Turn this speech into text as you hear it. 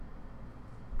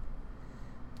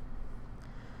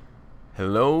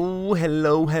Hello,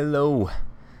 hello, hello.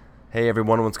 Hey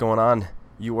everyone, what's going on?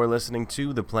 You are listening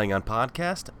to the Playing On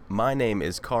Podcast. My name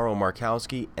is Carl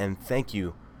Markowski, and thank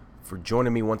you for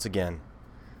joining me once again.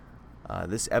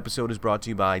 This episode is brought to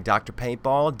you by Dr.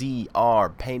 Paintball,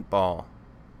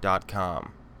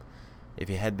 drpaintball.com. If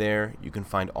you head there, you can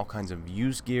find all kinds of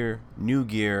used gear, new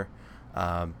gear,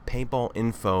 paintball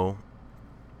info,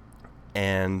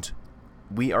 and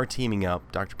we are teaming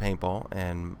up, Dr. Paintball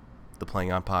and the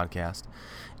Playing On Podcast.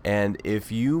 And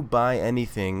if you buy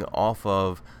anything off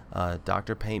of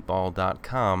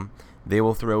drpaintball.com, they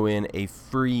will throw in a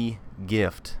free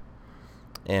gift.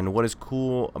 And what is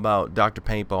cool about Dr.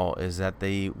 Paintball is that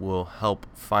they will help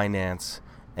finance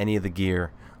any of the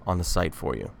gear on the site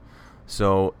for you.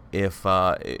 So if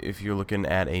you're looking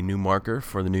at a new marker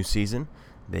for the new season,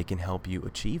 they can help you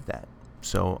achieve that.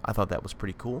 So I thought that was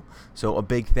pretty cool. So a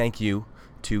big thank you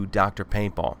to Dr.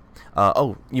 Paintball.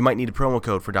 You might need a promo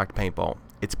code for Dr. Paintball.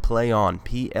 It's PLAYON,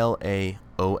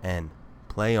 PLAON.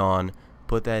 PLAYON.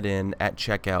 Put that in at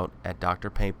checkout at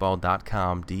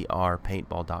drpaintball.com,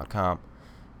 drpaintball.com,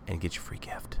 and get your free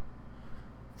gift.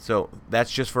 So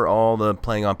that's just for all the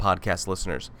Playing On Podcast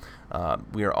listeners.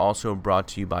 We are also brought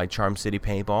to you by Charm City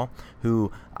Paintball,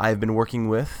 who I've been working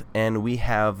with, and we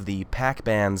have the pack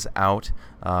bands out.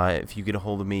 If you get a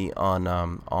hold of me on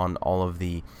all of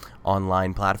the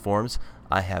online platforms,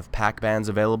 I have pack bands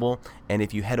available. And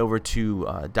if you head over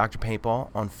to Dr. Paintball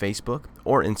on Facebook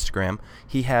or Instagram,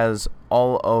 he has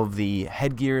all of the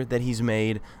headgear that he's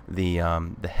made, the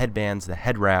headbands, the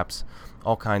head wraps,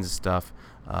 all kinds of stuff.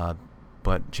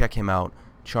 But check him out,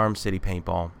 Charm City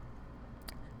Paintball.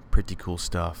 Pretty cool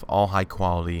stuff, all high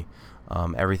quality.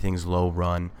 Everything's low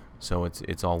run, so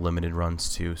it's all limited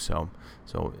runs too. So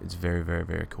it's very, very,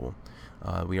 very cool.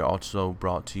 We are also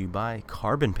brought to you by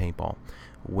Carbon Paintball,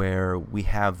 where we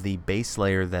have the base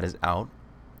layer that is out,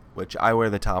 which I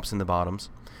wear the tops and the bottoms.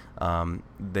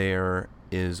 There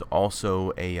is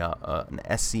also an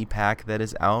SC pack that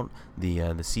is out, the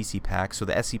CC pack. So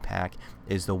the SC pack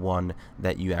is the one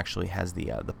that you actually has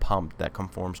the pump that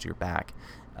conforms to your back,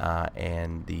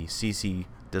 and the CC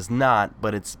does not,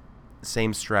 but it's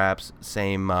same straps,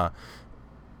 same. Well,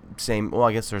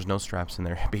 I guess there's no straps in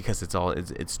there because it's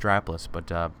strapless,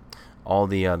 but all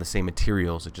the same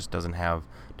materials. It just doesn't have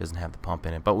the pump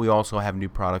in it. But we also have new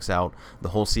products out, the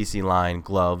whole CC line: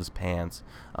 gloves, pants,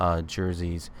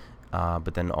 jerseys.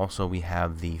 But then also we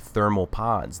have the thermal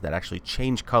pods that actually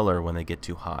change color when they get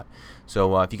too hot.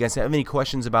 So if you guys have any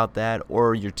questions about that,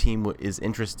 or your team is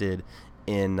interested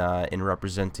in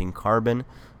representing Carbon,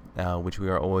 which we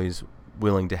are always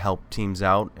willing to help teams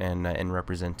out and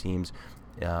represent teams,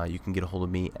 you can get a hold of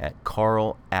me at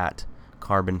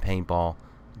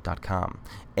carl@carbonpaintball.com.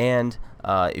 And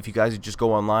if you guys just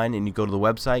go online and you go to the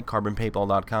website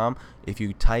carbonpaintball.com, if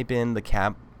you type in the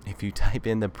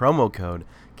promo code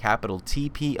capital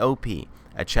TPOP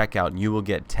at checkout, you will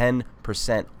get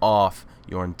 10% off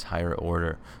your entire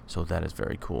order. So that is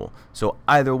very cool. So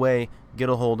either way, get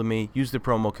a hold of me, use the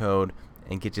promo code,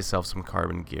 and get yourself some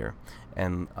Carbon gear.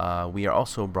 And we are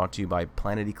also brought to you by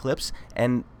Planet Eclipse.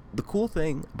 And the cool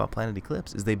thing about Planet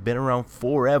Eclipse is they've been around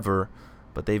forever,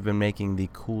 but they've been making the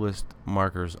coolest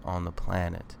markers on the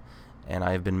planet. And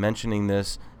I've been mentioning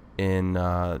this in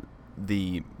the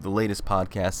latest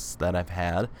podcasts that I've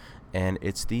had, and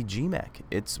it's the GMAC.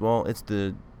 It's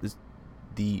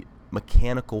the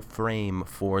mechanical frame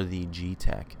for the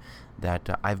G-Tech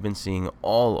that I've been seeing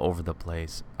all over the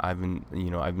place. I've been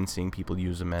seeing people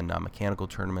use them in mechanical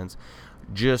tournaments,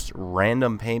 just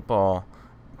random paintball.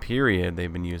 Period.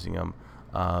 They've been using them,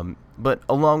 but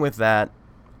along with that,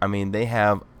 I mean, they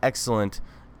have excellent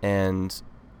and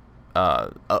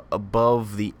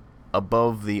above the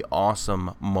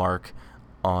awesome mark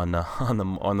on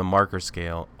the marker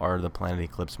scale are the Planet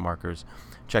Eclipse markers.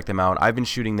 Check them out. I've been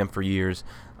shooting them for years.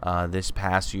 This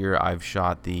past year, I've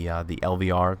shot the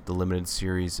LVR, the limited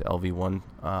series LV1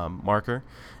 marker,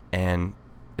 and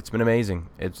it's been amazing.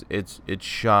 It's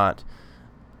shot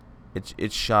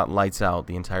lights out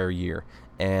the entire year,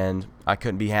 and I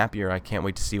couldn't be happier. I can't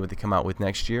wait to see what they come out with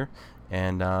next year.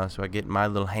 And so I get my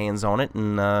little hands on it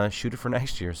and shoot it for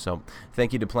next year. So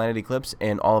thank you to Planet Eclipse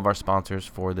and all of our sponsors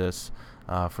for this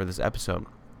episode.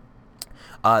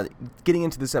 Getting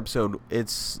into this episode,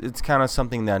 it's kind of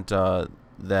something that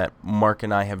Mark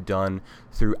and I have done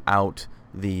throughout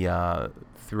the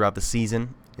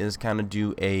season, is kind of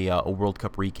do a World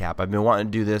Cup recap. I've been wanting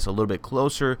to do this a little bit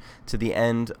closer to the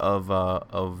end of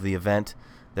the event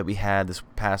that we had this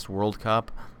past World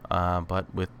Cup.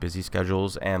 But with busy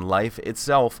schedules and life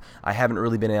itself, I haven't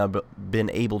really been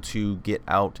able to get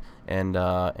out and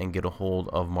get a hold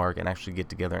of Mark and actually get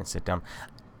together and sit down.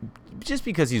 just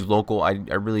because he's local, I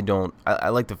really don't. I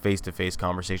like the face-to-face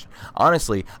conversation.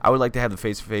 Honestly, I would like to have the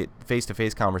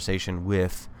face-to-face conversation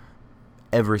with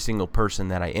every single person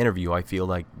that I interview. I feel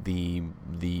like the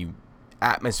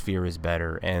atmosphere is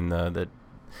better, and the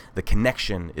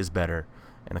connection is better,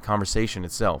 and the conversation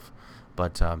itself.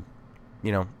 But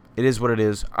it is what it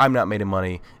is. I'm not made of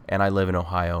money, and I live in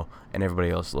Ohio, and everybody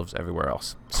else lives everywhere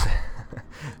else.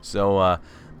 So,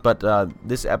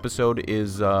 this episode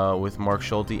is with Mark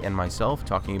Schulte and myself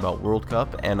talking about World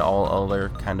Cup and all other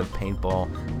kind of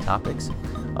paintball topics.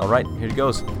 All right, here it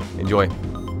goes. Enjoy.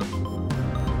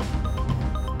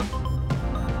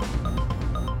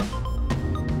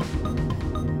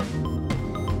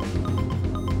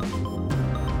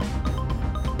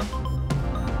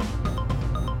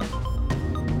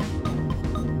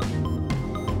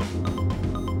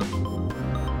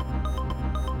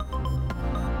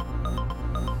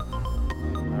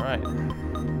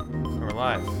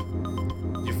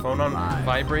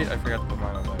 Vibrate? I forgot to put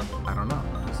mine on vibrate. I don't know.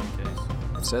 Just in case.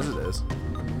 It says it is.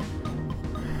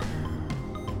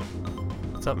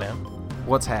 What's up, man?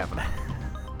 What's happening?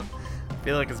 I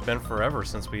feel like it's been forever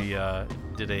since we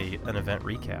did an event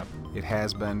recap. It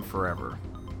has been forever.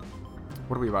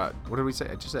 What are we about? What did we say?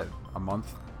 I just said a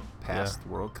month past the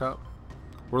World Cup.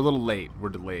 We're a little late. We're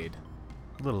delayed.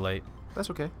 A little late. That's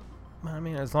okay. I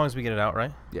mean, as long as we get it out,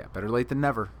 right? Yeah, better late than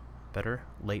never. Better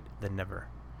late than never.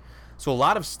 So a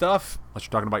lot of stuff. Unless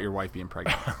you're talking about your wife being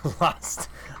pregnant.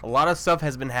 a lot of stuff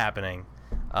has been happening,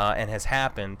 and has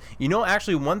happened.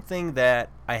 Actually, one thing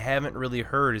that I haven't really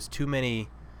heard is too many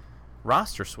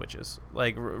roster switches,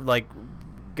 like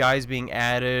guys being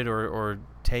added or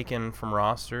taken from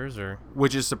rosters, or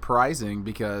which is surprising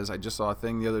because I just saw a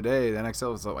thing the other day. The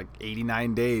NXL was like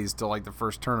 89 days till like the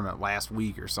first tournament last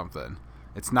week or something.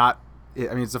 It's not.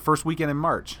 It's the first weekend in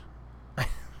March.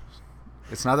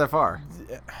 It's not that far.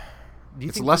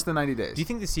 It's less than 90 days. Do you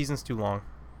think the season's too long?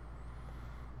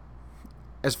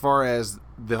 As far as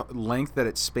the length that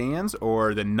it spans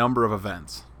or the number of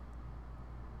events?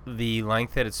 The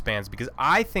length that it spans, because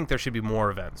I think there should be more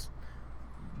events.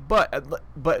 But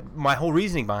my whole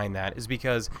reasoning behind that is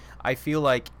because I feel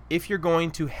like if you're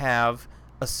going to have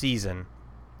a season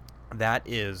that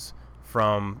is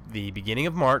from the beginning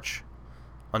of March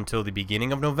until the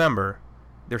beginning of November,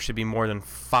 there should be more than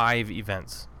 5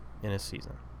 events in a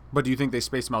season. But do you think they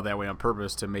space them out that way on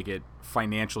purpose to make it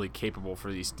financially capable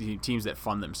for these teams that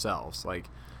fund themselves? Like,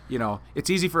 it's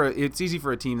easy for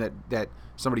a team that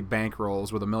somebody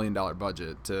bankrolls with $1 million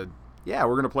budget to, we're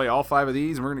going to play all 5 of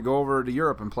these, and we're going to go over to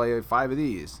Europe and play 5 of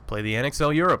these. Play the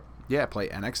NXL Europe. Yeah, play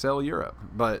NXL Europe.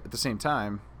 But at the same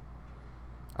time,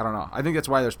 I don't know. I think that's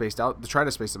why they're spaced out. To try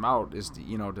to space them out is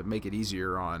to make it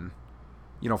easier on,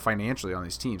 financially on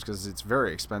these teams, because it's a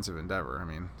very expensive endeavor. I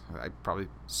mean, I probably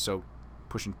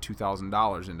pushing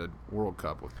 $2,000 into World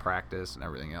Cup with practice and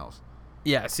everything else.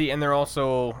 Yeah, see, and they're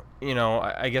also,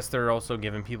 I guess they're also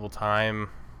giving people time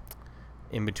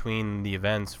in between the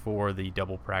events for the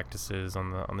double practices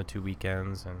on the 2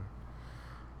 weekends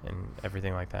and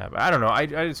everything like that. But I don't know. I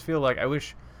just feel like I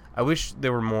wish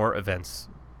there were more events.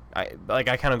 I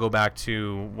kind of go back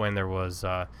to when there was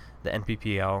the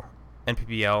NPPL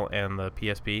and the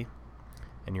PSP,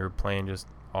 and you were playing just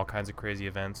all kinds of crazy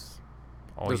events.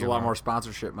 There's a lot more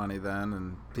sponsorship money then,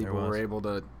 and people were able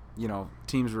to,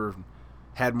 teams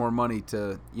had more money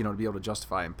to, to be able to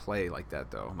justify and play like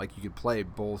that, though. Like, you could play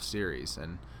both series,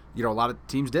 and, a lot of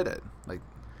teams did it. Like,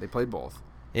 they played both.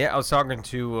 Yeah, I was talking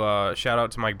to, shout out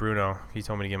to Mike Bruno. He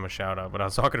told me to give him a shout out, but I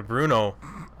was talking to Bruno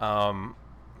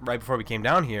right before we came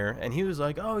down here, and he was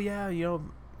like, oh, yeah,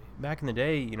 back in the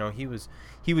day,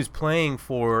 he was playing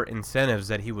for incentives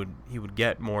that he would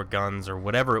get more guns or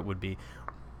whatever it would be.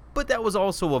 But that was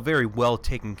also a very well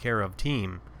taken care of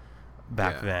team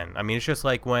back then. I mean, it's just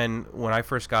like when I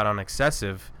first got on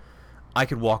Excessive, I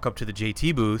could walk up to the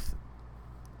JT booth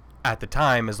at the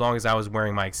time, as long as I was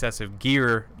wearing my Excessive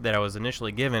gear that I was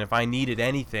initially given. If I needed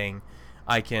anything,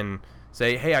 I can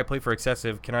say, hey, I play for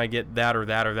Excessive. Can I get that or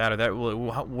that or that or that?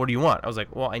 Well, what do you want? I was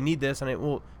like, well, I need this.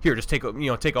 And here, just take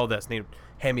all this. And they'd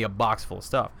hand me a box full of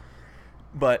stuff.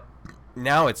 But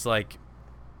now it's like,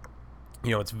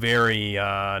 it's very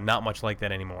not much like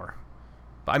that anymore.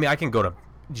 But I mean, I can go to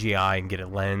GI and get a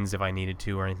lens if I needed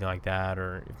to or anything like that,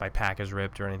 or if my pack is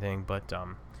ripped or anything. But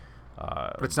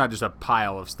it's not just a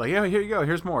pile of stuff. Yeah, here you go.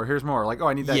 Here's more. Like, oh,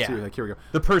 I need that too. Like, here we go.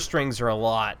 The purse strings are a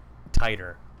lot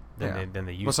tighter than they used to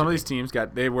be. Well, some of these teams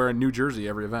they wear a new jersey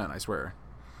every event, I swear.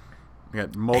 We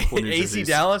got multiple new jerseys.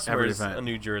 AC Dallas wears a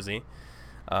new jersey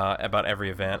about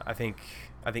every event. I think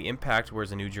Impact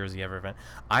wears a new jersey every event.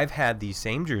 I've had the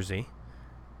same jersey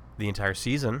the entire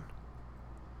season.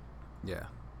 Yeah.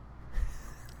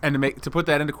 And to put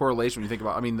that into correlation, when you think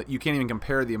about, I mean, you can't even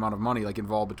compare the amount of money like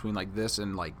involved between like this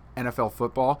and like NFL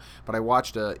football. But I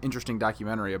watched an interesting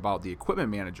documentary about the equipment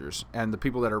managers and the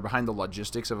people that are behind the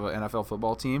logistics of an NFL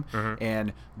football team,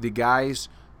 and the guys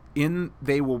the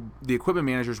equipment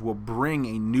managers will bring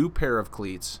a new pair of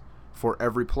cleats for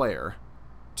every player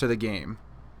to the game.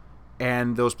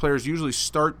 And those players usually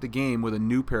start the game with a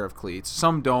new pair of cleats.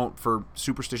 Some don't for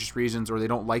superstitious reasons, or they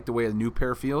don't like the way a new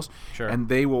pair feels. Sure. And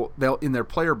they'll in their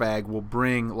player bag will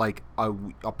bring like a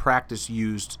practice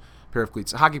used pair of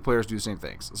cleats. Hockey players do the same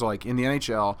things. So like in the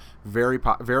NHL,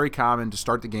 very common to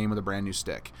start the game with a brand new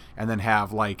stick, and then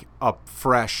have like a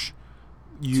fresh,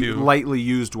 lightly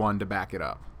used one to back it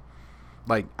up.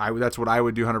 Like that's what I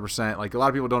would do 100%. Like a lot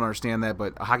of people don't understand that,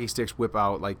 but hockey sticks whip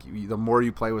out. Like the more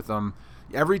you play with them.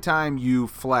 Every time you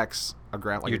flex a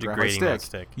graphite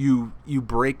stick, you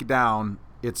break down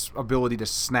its ability to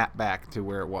snap back to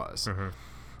where it was.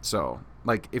 So,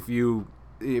 like if you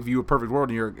a perfect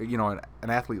world and you're an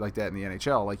athlete like that in the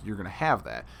NHL, like you're gonna have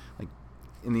that. Like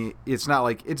it's not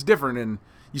like it's different. And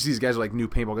you see these guys with like new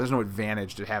paintball. There's no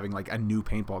advantage to having like a new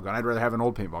paintball gun. I'd rather have an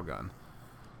old paintball gun.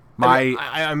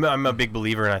 I'm a big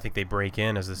believer, and I think they break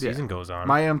in as the season goes on.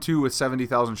 My M2 with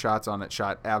 70,000 shots on it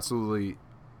shot absolutely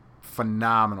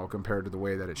phenomenal compared to the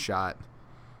way that it shot,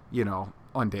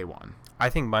 on day one. I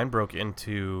think mine broke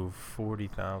into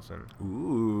 40,000.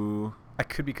 Ooh. I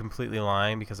could be completely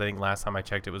lying because I think last time I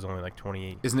checked it was only like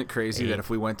 28. Isn't it crazy that if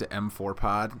we went to M4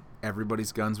 pod,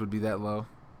 everybody's guns would be that low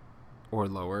or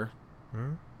lower?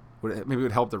 Maybe it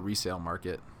would help the resale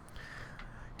market.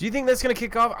 Do you think that's going to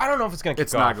kick off? I don't know if it's going to kick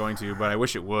off. It's not going to, but I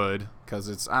wish it would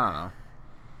because I don't know.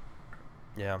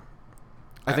 Yeah.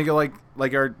 I think of like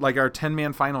our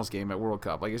 10-man finals game at World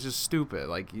Cup. Like it's just stupid.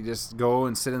 Like you just go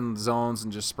and sit in the zones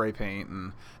and just spray paint,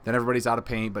 and then everybody's out of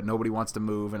paint, but nobody wants to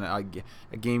move, and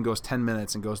a game goes 10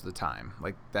 minutes and goes to the time.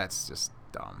 Like that's just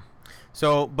dumb.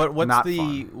 So, but what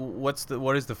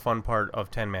is the fun part of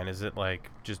 10-man? Is it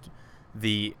like just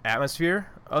the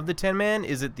atmosphere of the 10-man?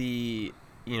 Is it the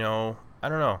I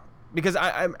don't know, because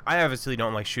I obviously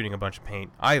don't like shooting a bunch of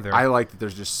paint either. I like that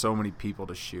there's just so many people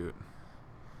to shoot.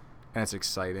 And it's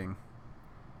exciting.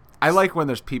 I like when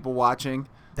there's people watching.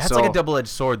 That's like a double-edged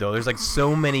sword, though. There's like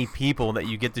so many people that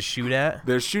you get to shoot at.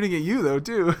 They're shooting at you, though,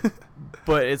 too.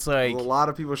 But it's like... There's a lot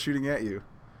of people shooting at you.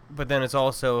 But then it's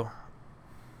also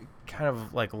kind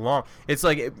of like long. It's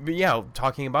like,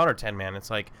 talking about our 10-man, it's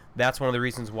like that's one of the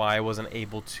reasons why I wasn't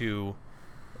able to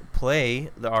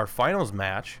play our finals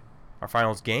match, our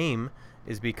finals game,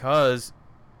 is because,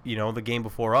 the game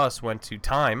before us went to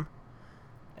time.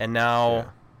 And now... Yeah.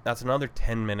 That's another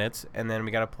 10 minutes, and then we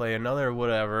got to play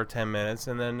another 10 minutes,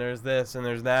 and then there's this, and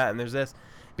there's that, and there's this,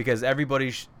 because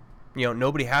everybody's,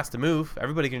 nobody has to move.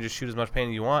 Everybody can just shoot as much paint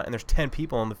as you want, and there's 10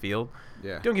 people on the field.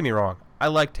 Yeah. Don't get me wrong. I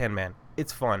like 10-man.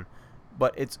 It's fun,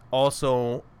 but it's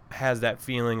also has that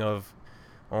feeling of,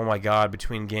 oh my God,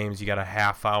 between games, you got a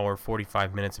half hour,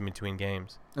 45 minutes in between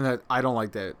games. And I don't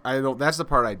like that. That's the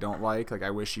part I don't like. Like,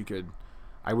 I wish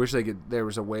there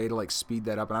was a way to like speed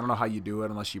that up, and I don't know how you do it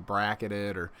unless you bracket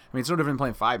it, or it's no different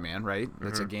than playing 5-man, right?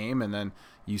 It's a game, and then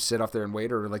you sit off there and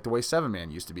wait, or like the way 7-man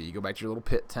used to be. You go back to your little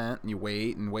pit tent and you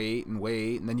wait and wait and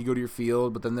wait, and then you go to your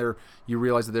field, but then you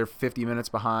realize that they're 50 minutes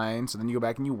behind, so then you go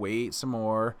back and you wait some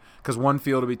more because one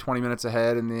field will be 20 minutes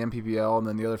ahead in the MPPL, and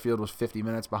then the other field was 50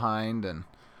 minutes behind, and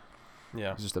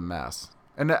it's just a mess.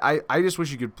 And I just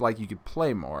wish you could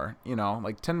play more,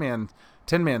 like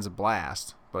 10-man's a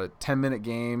blast. But 10-minute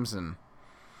games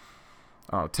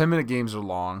 10-minute games are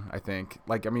long, I think.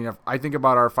 Like, if I think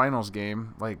about our finals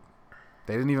game, like,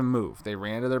 they didn't even move. They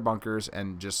ran to their bunkers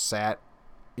and just sat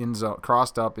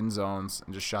crossed up in zones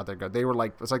and just shot their gun. They were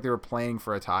like, it's like they were playing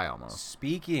for a tie almost.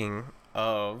 Speaking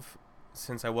of,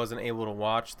 since I wasn't able to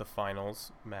watch the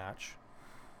finals match,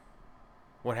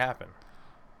 what happened?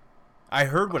 I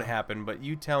heard what happened, but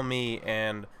you tell me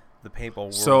and the paintball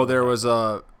world. So there was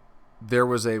a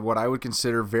what I would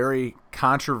consider very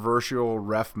controversial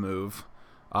ref move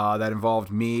that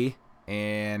involved me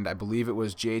and I believe it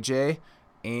was JJ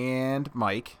and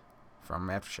Mike from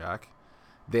Aftershock.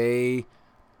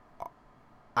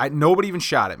 Nobody even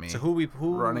shot at me. So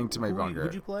who running to my bunker?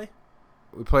 Who'd you play?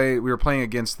 We were playing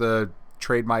against the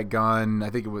Trade My Gun.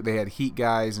 I think they had Heat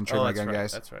guys and Trade My Gun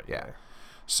guys. That's right. Yeah.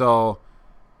 So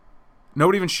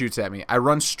nobody even shoots at me. I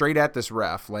run straight at this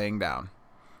ref laying down.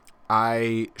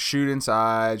 I shoot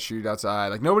inside, shoot outside.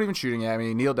 Like, nobody even shooting at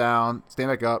me. Kneel down, stand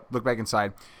back up, look back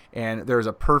inside. And there's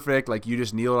a perfect, like, you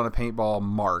just kneeled on a paintball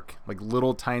mark. Like,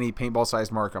 little tiny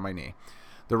paintball-sized mark on my knee.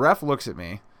 The ref looks at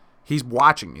me. He's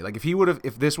watching me. Like, if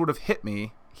this would have hit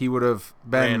me, he would have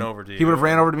ran over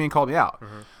to me and called me out.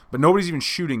 but nobody's even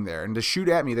shooting there. And to shoot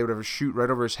at me, they would have a shoot right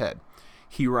over his head.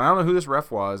 I don't know who this ref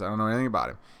was. I don't know anything about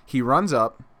him. He runs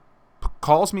up,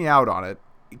 calls me out on it.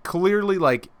 Clearly,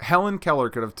 like, Helen Keller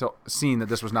could have seen that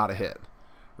this was not a hit,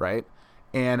 right?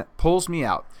 And pulls me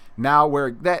out. Now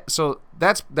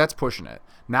that's pushing it.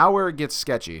 Now where it gets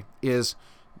sketchy is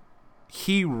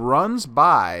he runs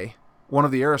by one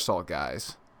of the air assault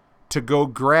guys to go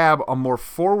grab a more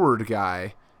forward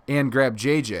guy and grab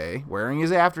JJ wearing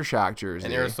his Aftershock jersey.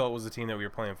 And air assault was the team that we were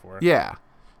playing for. Yeah.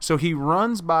 So he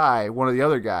runs by one of the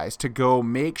other guys to go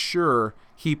make sure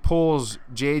he pulls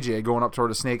JJ going up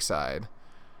toward the snake side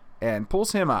and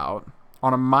pulls him out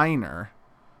on a minor,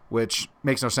 which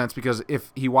makes no sense because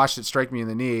if he watched it strike me in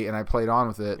the knee and I played on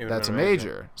with it, that's a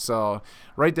major. So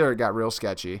right there it got real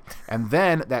sketchy. And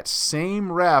then that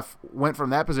same ref went from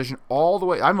that position all the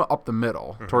way. I'm up the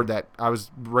middle toward that. I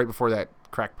was right before that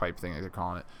crack pipe thing they're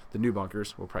calling it. The new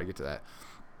bunkers. We'll probably get to that.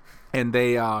 And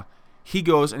he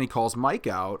goes and he calls Mike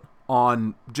out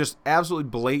on just absolutely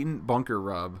blatant bunker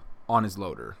rub on his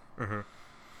loader.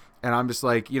 And I'm just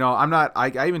like,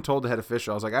 I even told the head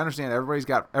official, I was like, I understand everybody's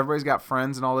got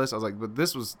friends and all this. I was like, but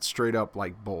this was straight up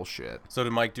like bullshit. So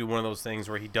did Mike do one of those things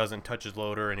where he doesn't touch his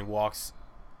loader and he walks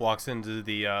into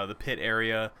the pit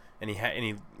area and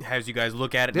he has you guys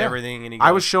look at it and everything? And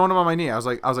I was showing him on my knee. I was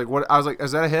like, what? I was like,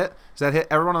 is that a hit? Is that a hit?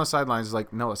 Everyone on the sidelines is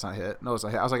like, no, it's not a hit. No, it's not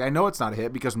a hit. I was like, I know it's not a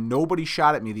hit because nobody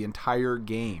shot at me the entire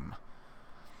game.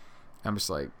 I'm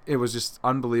just like, it was just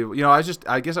unbelievable.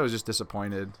 I guess I was just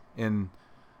disappointed in.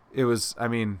 It was,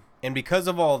 and because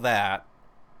of all that,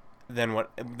 then what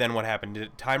happened?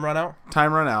 Did time run out?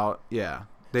 Time run out, yeah.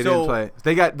 They didn't play.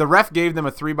 The ref gave them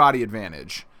a 3-body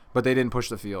advantage, but they didn't push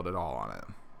the field at all on it.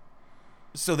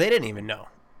 So they didn't even know.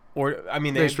 Or, they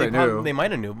knew. They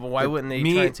might have knew, but why wouldn't they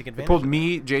try and take advantage? They pulled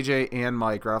me, JJ, and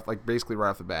Mike basically right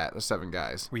off the bat, the 7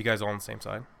 guys. Were you guys all on the same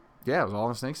side? Yeah, it was all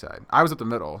on the snake side. I was at the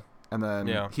middle, and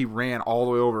then he ran all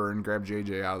the way over and grabbed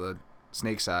JJ out of the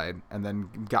snake side, and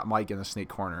then got Mike in the snake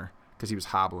corner because he was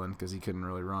hobbling because he couldn't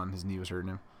really run. His knee was hurting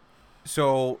him.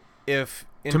 So if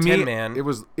in to 10-man, it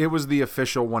was the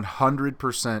official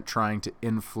 100% trying to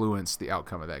influence the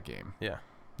outcome of that game. Yeah,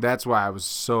 that's why I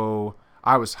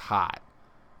was hot.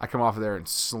 I come off of there and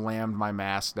slammed my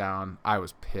mask down. I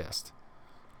was pissed.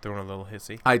 Throwing a little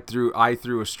hissy. I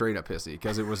threw a straight up hissy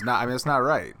because it was not. It's not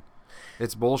right.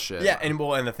 It's bullshit. Yeah, and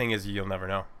the thing is, you'll never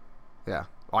know. Yeah.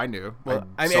 I knew. Well,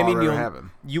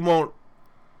 you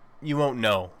won't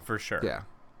know for sure. Yeah.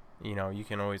 You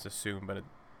can always assume, but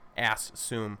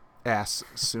assume.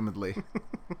 Assumedly.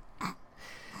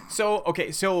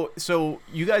 So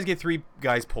you guys get 3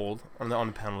 guys pulled on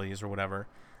the penalties or whatever,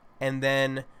 and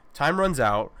then time runs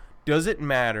out. Does it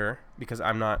matter, because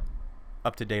I'm not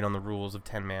up to date on the rules of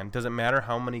 10-man, does it matter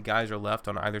how many guys are left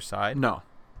on either side? No.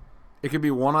 It could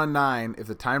be 1 on 9 if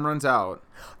the time runs out.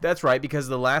 That's right, because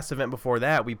the last event before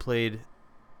that, we played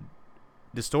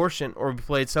Distortion, or we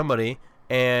played somebody,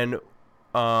 and it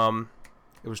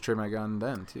was Trey My Gun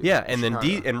then too. Yeah, and then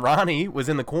and Ronnie was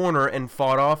in the corner and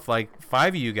fought off like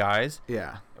 5 of you guys.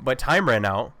 Yeah, but time ran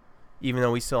out, even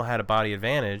though we still had a body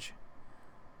advantage.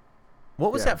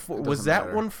 What was that for? Was that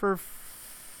matter. One for?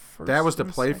 First that was to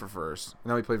play for first. And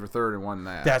then we played for third and won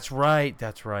that. That's right.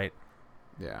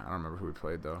 Yeah, I don't remember who we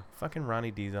played though. Fucking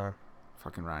Ronnie Dizon.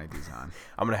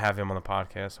 I'm gonna have him on the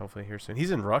podcast hopefully here soon.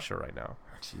 He's in Russia right now.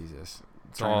 Jesus,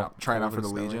 trying out for the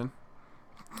Legion.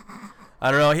 I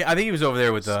don't know. I think he was over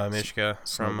there with Mishka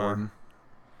from.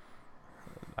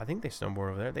 I think they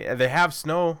snowboard over there. They have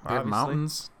snow. They have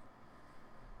mountains.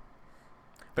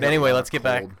 But anyway, let's get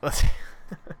back.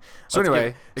 So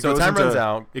time runs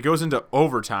out. It goes into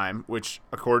overtime, which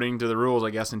according to the rules, I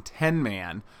guess in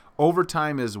 10-man,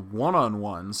 overtime is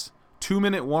 1-on-1s,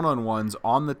 2-minute 1-on-1s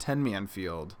on the 10-man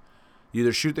field. You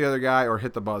either shoot the other guy or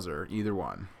hit the buzzer, either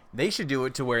one. They should do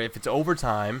it to where if it's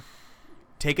overtime,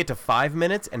 take it to 5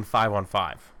 minutes and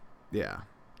 5-on-5. Yeah.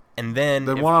 And then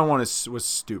the 1-on-1 was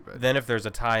stupid. Then if there's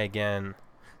a tie again,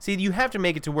 see, you have to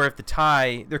make it to where if the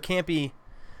tie, there can't be.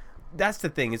 That's the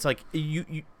thing. It's like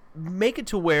you make it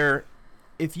to where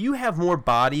if you have more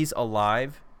bodies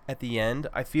alive at the end,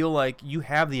 I feel like you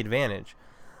have the advantage.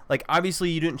 Like obviously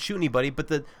you didn't shoot anybody, but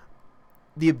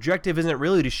the objective isn't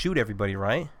really to shoot everybody,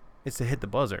 right? It's to hit the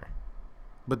buzzer.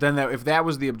 But then if that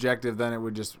was the objective, then it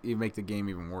would just make the game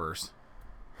even worse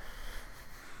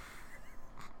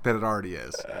than it already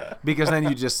is. Because then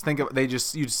you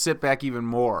just you'd sit back even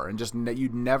more and just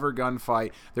you'd never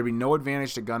gunfight. There'd be no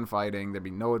advantage to gunfighting. There'd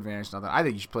be no advantage to nothing. I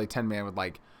think you should play 10-man with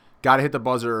gotta hit the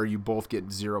buzzer or you both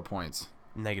get 0 points.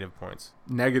 Negative points.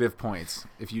 Negative points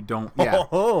if you don't. Yeah.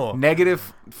 Oh.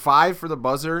 -5 for the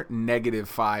buzzer.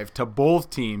 -5 to both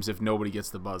teams if nobody gets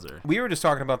the buzzer. We were just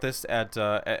talking about this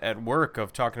at work,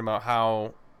 of talking about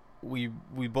how we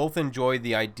both enjoyed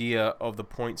the idea of the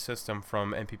point system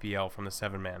from NPPL, from the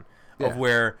 7-man, of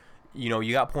where, you know,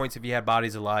 you got points if you had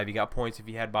bodies alive, you got points if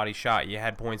you had bodies shot, you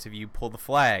had points if you pulled the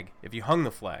flag, if you hung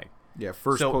the flag. Yeah,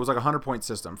 pull, it was like a 100-point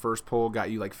system. First pull got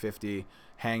you like 50,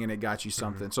 hanging it got you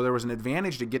something. So there was an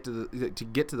advantage to get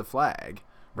to the flag,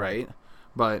 right?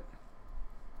 But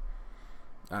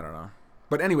I don't know.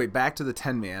 But anyway, back to the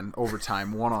 10-man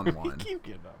overtime one-on-one. Keep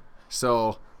getting up.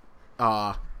 So,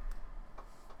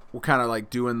 we're kind of like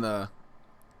doing the.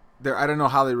 There, I don't know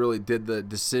how they really did the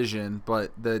decision,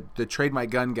 but the Trade My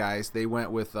Gun guys, they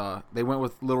went with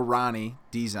little Ronnie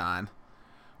Dizon,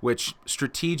 which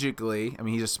strategically, I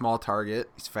mean, he's a small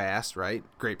target, he's fast, right?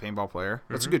 Great paintball player.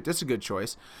 That's a good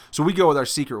choice. So we go with our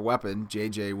secret weapon,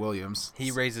 JJ Williams.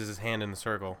 He raises his hand in the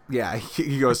circle. Yeah,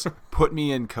 he goes, "Put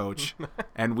me in, coach,"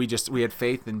 and we had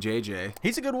faith in JJ.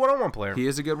 He's a good one-on-one player. He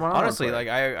is a good one-on-one. Honestly,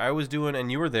 player. like I was doing,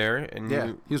 and you were there, and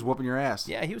he was whooping your ass.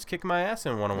 Yeah, he was kicking my ass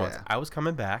in one-on-ones. Yeah. I was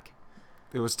coming back.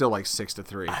 It was still like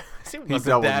 6-3. It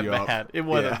wasn't that bad. It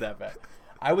wasn't that bad.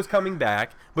 I was coming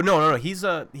back, but no. He's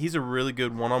a really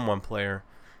good one-on-one player,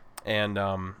 and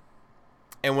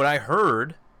when I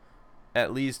heard,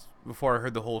 at least before I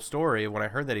heard the whole story, when I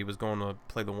heard that he was going to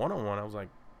play the one-on-one, I was like,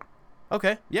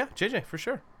 okay, yeah, JJ for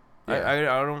sure. Yeah.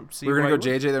 I don't see. We're gonna go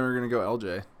JJ, then we're gonna go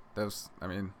LJ.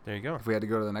 There you go. If we had to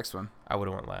go to the next one, I would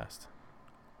have went last.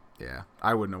 Yeah,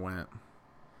 I wouldn't have went.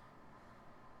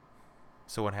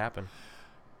 So what happened?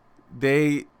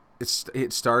 It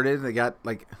started. They got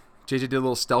like. JJ did a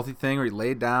little stealthy thing where he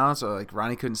laid down so like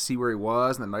Ronnie couldn't see where he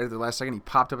was, and then right at the last second he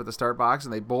popped up at the start box,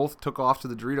 and they both took off to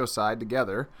the Dorito side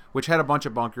together, which had a bunch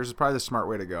of bunkers. It's probably the smart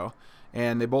way to go.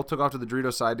 And they both took off to the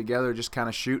Dorito side together, just kind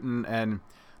of shooting, and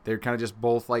they're kind of just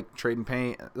both like trading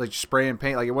paint, like spraying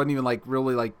paint. Like it wasn't even like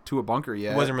really like to a bunker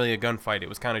yet. It wasn't really a gunfight. It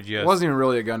was kind of just. It wasn't even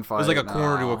really a gunfight. It was like a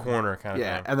corner to a corner kind of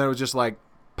thing. Yeah, and then it was just like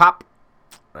pop,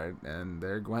 right, and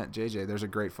there went JJ. There's a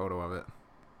great photo of it.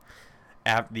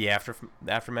 The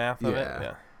aftermath of it?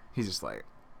 Yeah. He's just like...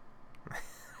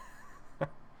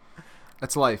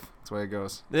 That's life. That's the way it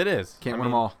goes. It is. Can't win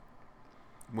them all.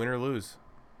 Win or lose.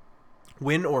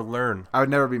 Win or learn. I would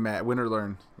never be mad. Win or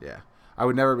learn. Yeah. I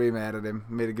would never be mad at him.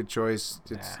 He made a good choice.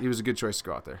 He was a good choice to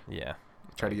go out there. Yeah.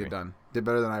 Try to get it done. Did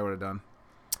better than I would have done.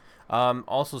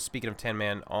 Also, speaking of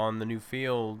 10-man, on the new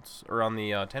fields, or on the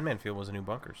 10-man field was the new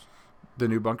bunkers. The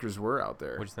new bunkers were out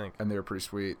there. What'd you think? And they were pretty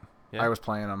sweet. Yeah. I was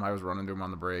playing them. I was running to them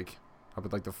on the break up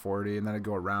at like the 40, and then I'd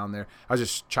go around there. I was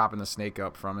just chopping the snake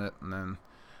up from it, and then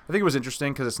I think it was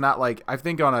interesting because it's not like I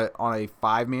think on a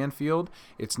 5-man field,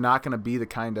 it's not going to be the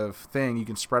kind of thing you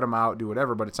can spread them out, do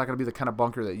whatever, but it's not going to be the kind of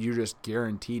bunker that you're just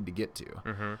guaranteed to get to.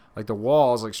 Mm-hmm. Like the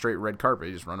wall is like straight red carpet,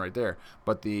 you just run right there.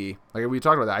 But like we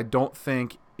talked about that, I don't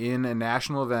think in a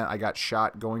national event I got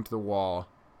shot going to the wall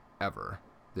ever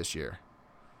this year.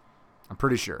 I'm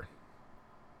pretty sure.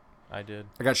 I did.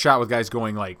 I got shot with guys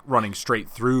going like running straight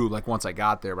through like once I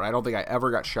got there, but I don't think I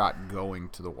ever got shot going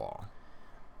to the wall.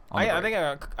 I think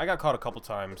I got caught a couple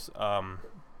times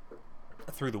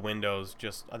through the windows.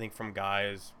 Just I think from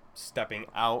guys stepping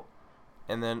out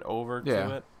and then over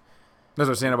to it. That's what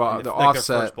I'm saying about the like offset.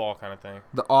 Their first ball kind of thing.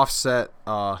 The offset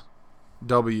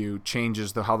W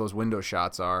changes how those window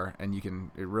shots are, and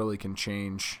it really can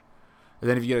change. And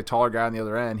then if you get a taller guy on the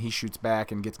other end, he shoots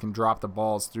back and can drop the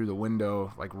balls through the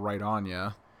window like right on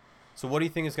you. So what do you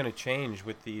think is going to change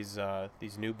with these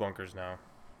new bunkers now?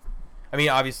 I mean,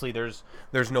 obviously there's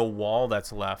no wall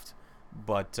that's left,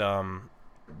 but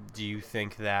do you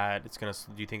think it's going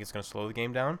to slow the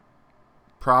game down?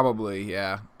 Probably,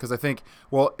 yeah. Because I think,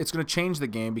 it's going to change the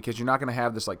game because you're not going to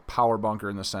have this like power bunker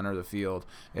in the center of the field,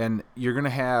 and you're going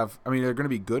to have. I mean, they're going to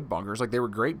be good bunkers. Like they were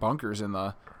great bunkers on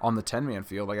the 10-man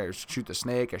field. Like I shoot the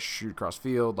snake, I shoot across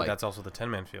field. Like that's also the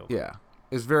 10-man field. Yeah,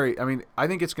 it's very. I mean, I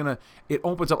think it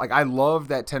opens up. Like I love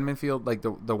that 10-man field, like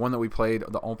the one that we played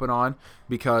the open on,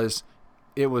 because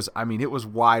it was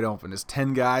wide open. It's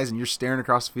 10 guys, and you're staring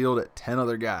across the field at 10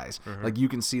 other guys. Mm-hmm. Like you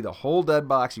can see the whole dead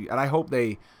box. And I hope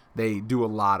they do a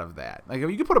lot of that. Like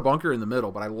you can put a bunker in the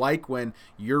middle, but I like when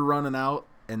you're running out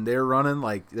and they're running.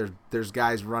 Like there's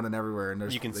guys running everywhere,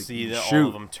 and you can see that all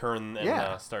of them turn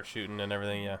and start shooting and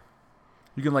everything. Yeah,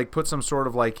 you can like put some sort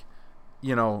of like,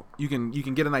 you can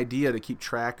get an idea to keep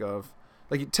track of.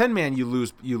 Like 10-man, you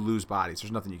lose bodies.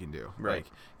 There's nothing you can do. Right. Like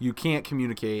you can't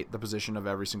communicate the position of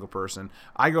every single person.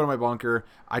 I go to my bunker.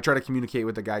 I try to communicate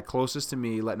with the guy closest to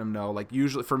me, letting him know. Like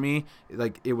usually for me,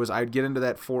 like it was, I'd get into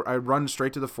that I'd run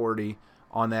straight to the 40.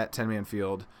 on that 10-man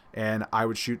field, and I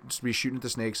would be shooting at the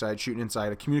snake side, shooting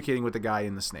inside, communicating with the guy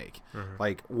in the snake,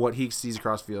 like what he sees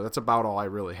across the field. That's about all I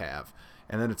really have.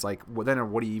 And then it's like, well,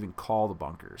 then what do you even call the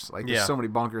bunkers? Like, there's so many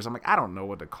bunkers. I'm like, I don't know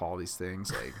what to call these things.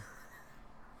 Like,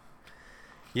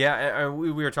 yeah,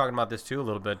 we were talking about this too a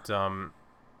little bit.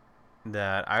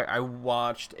 That I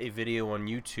watched a video on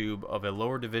YouTube of a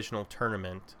lower divisional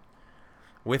tournament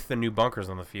with the new bunkers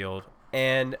on the field,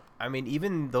 and I mean,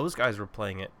 even those guys were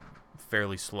playing it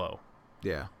fairly slow.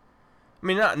 Yeah. I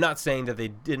mean, not saying that they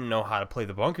didn't know how to play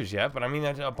the bunkers yet, but I mean,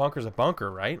 a bunker's a bunker,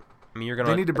 right? I mean, you're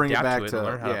gonna need to bring it back to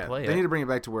learn how to play it. They need to bring it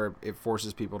back to where it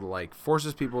forces people to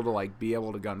be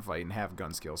able to gunfight and have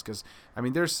gun skills. Because I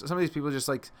mean, there's some of these people just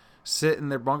like sit in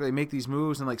their bunker, they make these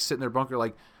moves and like sit in their bunker.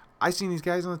 Like I seen these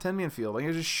guys on the 10-man field, like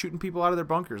they're just shooting people out of their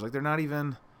bunkers. Like they're not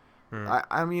even.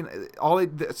 I mean,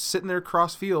 they're sitting there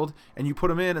cross field, and you put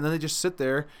them in, and then they just sit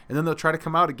there, and then they'll try to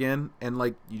come out again, and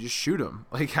like you just shoot them.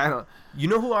 Like I don't. You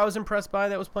know who I was impressed by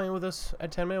that was playing with us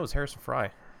at 10-man was Harrison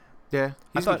Fry. Yeah,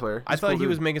 he's a good player. I thought he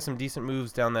was making some decent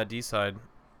moves down that D side.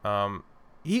 And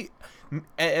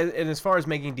as far as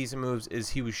making decent moves,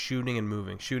 is he was shooting and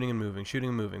moving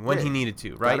when he needed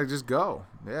to, right? Gotta just go.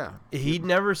 Yeah. He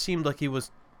never seemed like he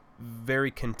was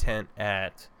very content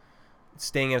at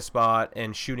staying in a spot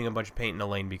and shooting a bunch of paint in a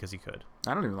lane because he could.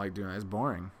 I don't even like doing that. It's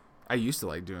boring. I used to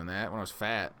like doing that when I was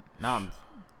fat. Now I'm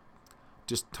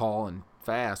just tall and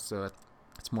fast, so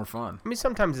it's more fun. I mean,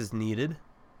 sometimes it's needed.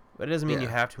 But it doesn't mean you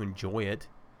have to enjoy it.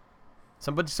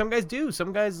 Some guys do.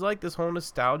 Some guys like this whole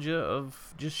nostalgia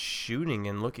of just shooting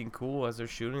and looking cool as they're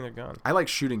shooting their gun. I like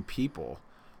shooting people.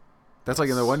 That's like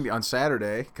in the one on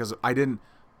Saturday because I didn't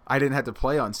have to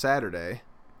play on Saturday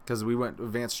because we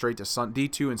advanced straight to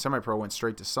D2 and semi-pro went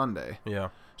straight to Sunday. Yeah.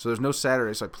 So there's no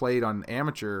Saturday. So I played on the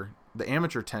amateur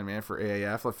 10-man for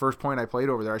AAF. The first point I played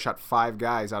over there, I shot 5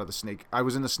 guys out of the snake. I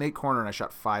was in the snake corner and I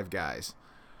shot 5 guys,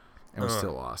 and we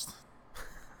still lost.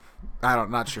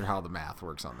 Not sure how the math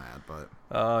works on that, but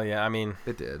oh yeah, I mean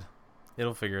it did.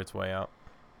 It'll figure its way out.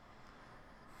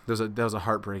 That was a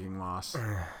heartbreaking loss.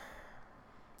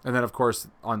 And then of course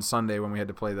on Sunday when we had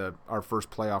to play our first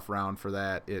playoff round for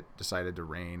that, it decided to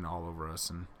rain all over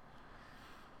us, and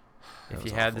if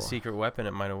you had the secret weapon,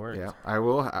 it might have worked. Yeah, I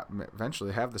will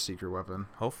eventually have the secret weapon.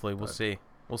 Hopefully, we'll see.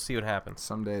 We'll see what happens.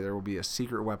 Someday there will be a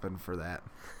secret weapon for that,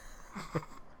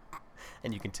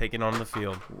 and you can take it on the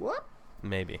field. What?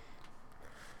 Maybe.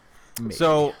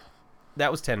 So, that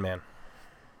was 10-man.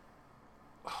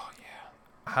 Oh yeah.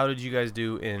 How did you guys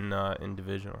do in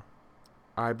divisional?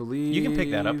 I believe you can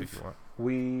pick that up if you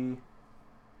want.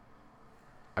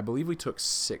 I believe we took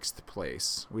 6th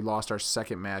place. We lost our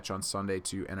second match on Sunday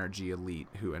to NRG Elite,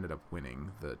 who ended up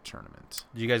winning the tournament.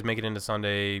 Did you guys make it into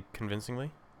Sunday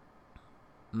convincingly?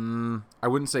 I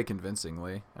wouldn't say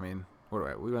convincingly. I mean, we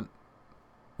went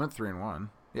 3-1.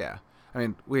 Yeah. I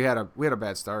mean, we had a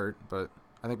bad start, but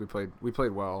I think we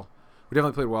played well. We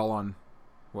definitely played well on,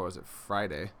 what was it,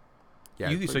 Friday? Yeah.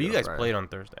 So you guys played on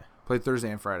Thursday. Played Thursday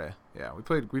and Friday. Yeah, we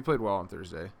played well on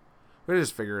Thursday. We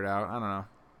just figure it out. I don't know.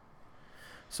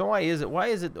 So why is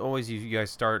it always you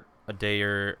guys start a day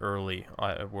early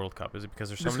at World Cup? Is it because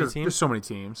there's so many teams? There's so many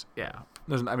teams. Yeah.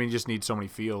 You just need so many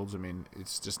fields. I mean,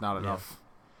 it's just not enough.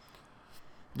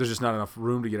 There's just not enough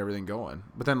room to get everything going.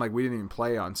 But then, like, we didn't even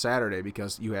play on Saturday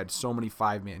because you had so many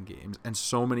 5-man games and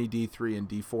so many D3 and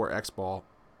D4 X ball.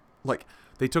 Like,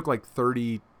 they took like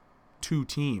 32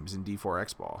 teams in D4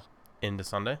 X ball into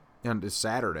Sunday and it's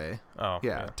Saturday. Oh,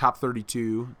 yeah. Top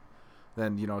 32,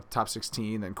 then top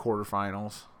 16, then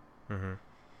quarterfinals. Mm-hmm.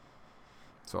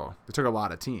 So they took a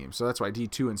lot of teams. So that's why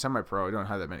D2 and semi-pro, you don't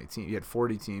have that many teams. You had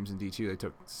 40 teams in D2. They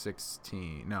took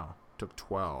 16. No, took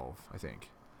 12, I think.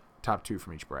 Top 2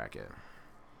 from each bracket.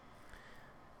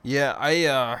 Yeah,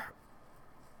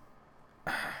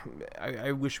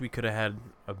 I wish we could have had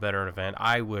a better event.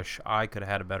 I wish I could have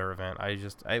had a better event. I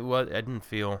didn't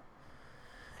feel,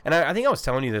 and I think I was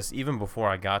telling you this even before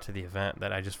I got to the event,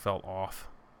 that I just felt off.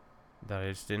 That I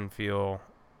just didn't feel,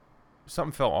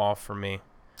 something felt off for me.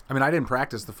 I mean, I didn't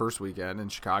practice the first weekend in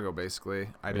Chicago. Basically,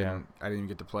 I didn't even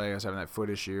get to play. I was having that foot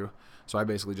issue, so I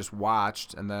basically just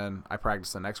watched, and then I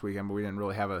practiced the next weekend. But we didn't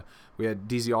really have we had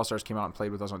DZ All Stars came out and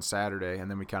played with us on Saturday,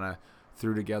 and then we kind of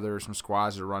threw together some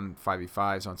squads to run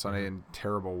 5v5s on Sunday in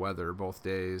terrible weather both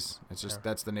days. It's just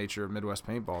that's the nature of Midwest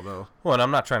paintball, though. Well, and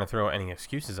I'm not trying to throw any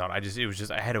excuses out. I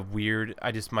had a weird.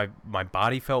 My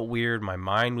body felt weird. My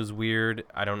mind was weird.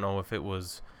 I don't know if it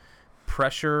was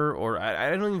pressure or I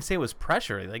don't even say it was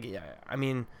pressure. Like, I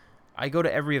mean, I go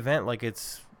to every event like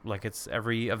it's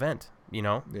every event. You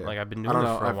know, Yeah. like I've been I doing don't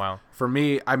this know. for a while. For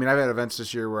me, I mean, I've had events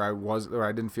this year where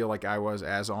I didn't feel like I was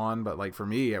as on, but like for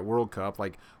me at World Cup,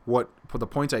 like for the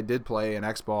points I did play in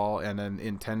X Ball and then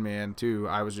in 10-man too,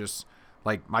 I was just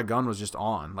like my gun was just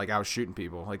on, like I was shooting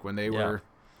people, like when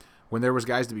there was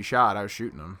guys to be shot, I was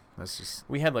shooting them. That's just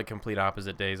We had like complete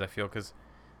opposite days. I feel because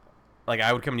like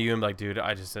I would come to you and be like, dude,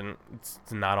 I just didn't. It's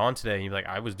not on today. And you'd be like,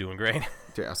 I was doing great.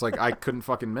 yeah, it's like I couldn't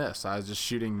fucking miss. I was just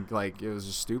shooting like it was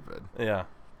just stupid. Yeah.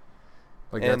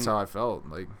 Like And- that's how I felt.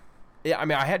 Like Yeah, I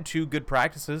mean, I had 2 good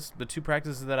practices. The 2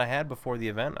 practices that I had before the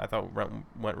event, I thought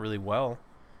went really well,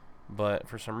 but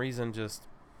for some reason, just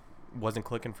wasn't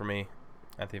clicking for me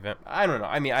at the event. I don't know.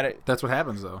 I mean, that's what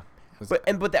happens though.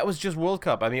 but that was just World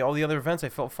Cup. I mean, all the other events, I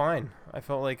felt fine. I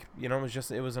felt like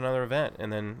it was another event,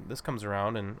 and then this comes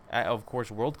around, and of course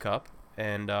World Cup,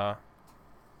 and I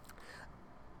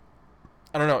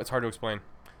don't know. It's hard to explain.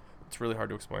 It's really hard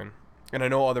to explain. And I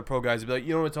know other pro guys would be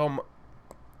like, it's all.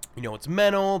 It's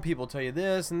mental. People tell you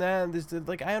this and that.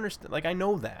 Like I understand. Like I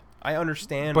know that. I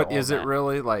understand. But all is that. it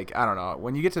really like I don't know?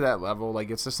 When you get to that level, like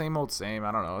it's the same old same.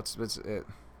 I don't know.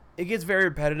 It gets very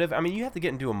repetitive. I mean, you have to get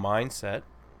into a mindset,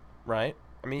 right?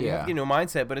 I mean, you have to get into a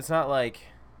mindset, but it's not like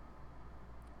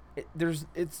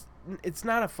it's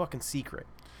not a fucking secret.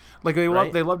 Like they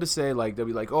Right? love to say like they'll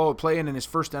be like, oh, playing in his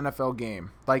first NFL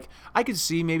game. Like I could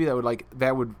see maybe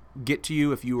that would get to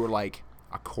you if you were like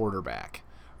a quarterback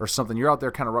or something. You're out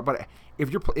there kind of, but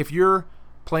if you're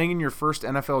playing in your first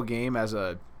NFL game as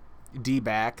a D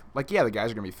back, like yeah, the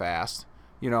guys are gonna be fast,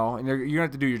 and you're gonna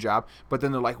have to do your job. But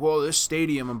then they're like, well, this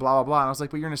stadium and blah blah blah. And I was like,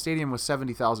 but you're in a stadium with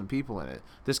 70,000 people in it.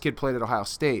 This kid played at Ohio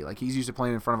State. Like he's used to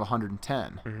playing in front of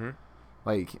 110. Mm-hmm.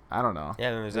 Like I don't know.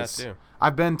 Yeah, then there's that too.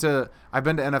 I've been to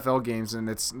NFL games, and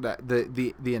it's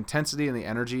the intensity and the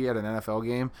energy at an NFL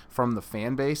game from the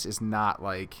fan base is not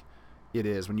like it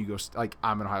is when you go. Like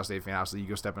I'm an Ohio State fan, obviously you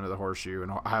go step into the Horseshoe,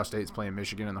 and Ohio State's playing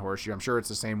Michigan in the Horseshoe. I'm sure it's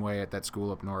the same way at that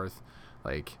school up north.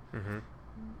 Like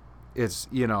it's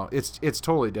it's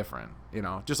totally different.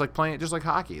 Just like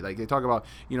hockey. Like they talk about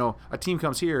a team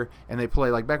comes here and they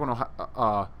play like back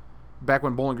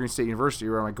when Bowling Green State University,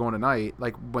 where I'm like going tonight,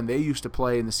 like when they used to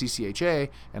play in the CCHA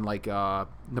and like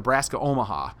Nebraska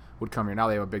Omaha would come here. Now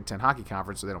they have a Big Ten hockey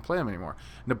conference, so they don't play them anymore.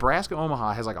 Nebraska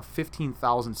Omaha has like a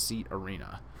 15,000 seat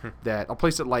arena a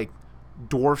place that like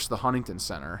dwarfs the Huntington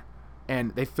Center, and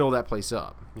they fill that place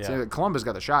up. Yeah. So Columbus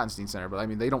got the Schottenstein Center, but I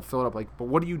mean they don't fill it up. Like, but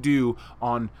what do you do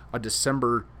on a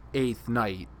December 8th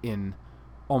night in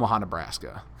Omaha,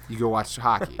 Nebraska? You go watch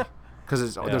hockey.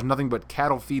 Because there's nothing but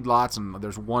cattle feedlots and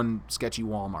there's one sketchy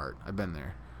Walmart. I've been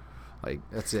there. Like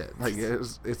that's it. Like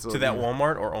it's to that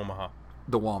Walmart or Omaha.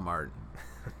 The Walmart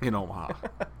in Omaha.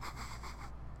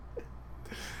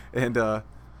 And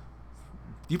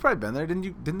you probably been there, didn't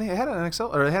you? Didn't they had an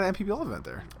NXL or they had an MPBL event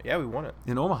there Yeah, we won it.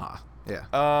 in Omaha?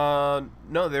 Yeah.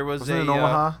 No, there was Wasn't it in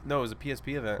Omaha? No, it was a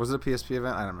PSP event. Was it a PSP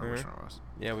event? I don't remember which one it was.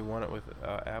 Yeah, we won it with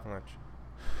Avalanche.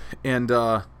 And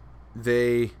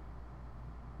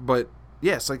but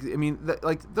yes, like I mean,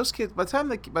 like those kids. By the time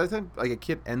like a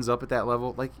kid ends up at that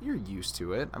level, like you're used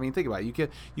to it. I mean, think about it.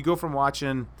 You go from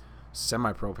watching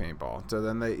semi-pro paintball to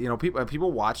then they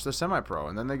people watch the semi-pro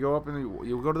and then they go up and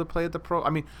you go to the play at the pro. I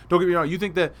mean, don't get me wrong. You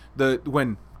think that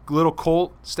when little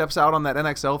Colt steps out on that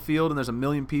NXL field and there's a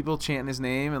million people chanting his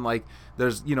name and like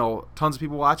there's tons of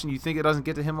people watching, you think it doesn't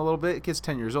get to him a little bit? It gets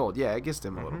 10 years old. Yeah, it gets to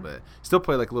him a little bit. Still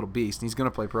play like a little beast, and he's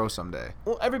gonna play pro someday.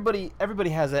 Well, everybody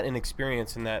has that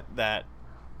inexperience in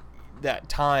that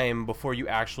time before you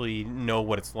actually know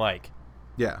what it's like.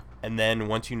 Yeah. And then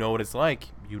once you know what it's like,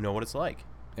 you know what it's like.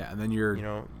 Yeah, and then you're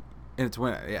and it's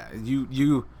when did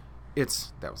you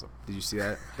see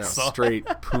that? That was straight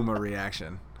Puma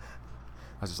reaction.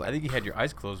 I was just like, I think you had your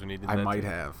eyes closed when you did that. I might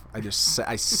have.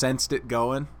 I sensed it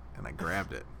going and I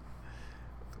grabbed it.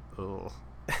 Oh.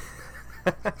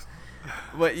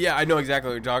 But yeah, I know exactly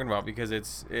what you're talking about because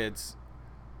it's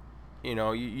you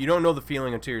don't know the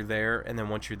feeling until you're there, and then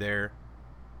once you're there,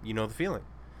 you know the feeling.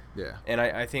 Yeah. And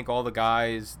I think all the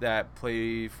guys that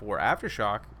play for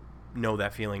Aftershock know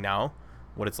that feeling now,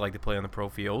 what it's like to play on the pro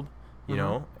field, you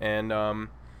know, and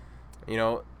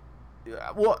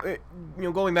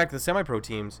going back to the semi-pro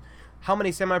teams, how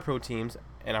many semi-pro teams,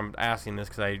 and I'm asking this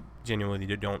because I genuinely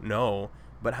don't know,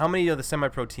 but how many of the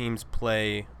semi-pro teams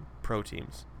play pro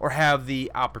teams or have the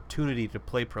opportunity to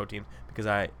play pro teams? Because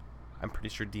I'm pretty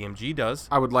sure DMG does.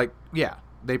 I would like,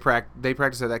 they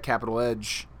practice at that Capital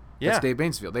Edge. Yeah. That's Dave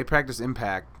Bainesfield. They practice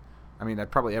Impact, I mean, at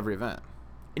probably every event.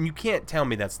 And you can't tell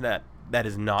me that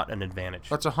is not an advantage.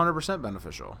 That's 100%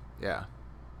 beneficial. Yeah.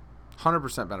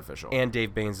 100% beneficial. And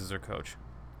Dave Baines is their coach,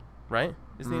 right?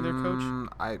 Isn't he their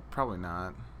coach? Probably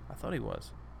not. I thought he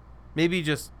was. Maybe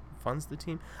just funds the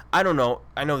team. I don't know.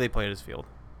 I know they play at his field.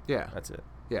 Yeah. That's it.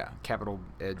 Yeah. Capital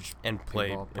Edge. And play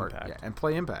Paintball Park. Impact. Yeah. And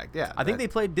play Impact. Yeah. I think they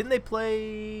played. Didn't they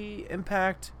play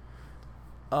Impact?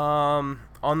 On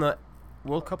the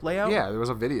World Cup layout. Yeah, there was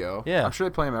a video. Yeah. I'm sure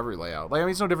they play them every layout. Like, I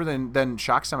mean, it's no different than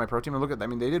Shock Semi-Pro Team. And look at, I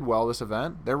mean, they did well this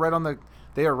event. They are right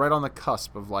on the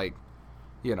cusp of, like,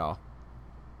 you know,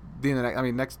 being the next. I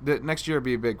mean, next year would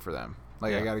be big for them.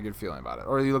 Like, Yeah. I got a good feeling about it.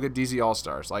 Or you look at DZ All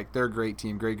Stars. Like, they're a great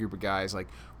team, great group of guys. Like,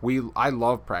 I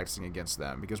love practicing against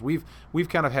them because we've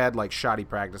kind of had like shoddy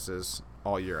practices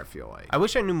all year. I feel like. I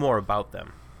wish I knew more about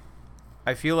them.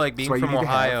 I feel like being That's why from you need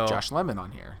to Ohio. have Josh Lemon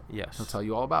on here. Yes. He'll tell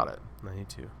you all about it. I need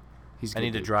to. He's. I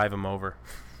need to dude. drive him over.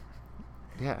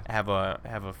 Yeah. Have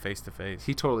a face to face.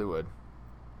 He totally would.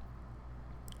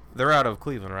 They're out of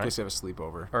Cleveland, I right? guess they have a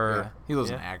sleepover. Or- yeah. He lives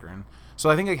in yeah. Akron.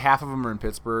 So I think like half of them are in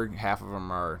Pittsburgh, half of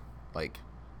them are like,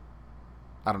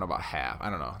 I don't know about half. I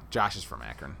don't know. Josh is from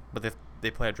Akron. But they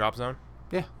play at Drop Zone,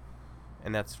 Yeah.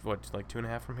 and that's what, like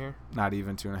 2.5 from here. Not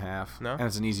even 2.5. No? And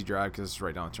it's an easy drive because it's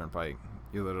right down the turnpike.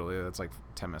 You literally, that's like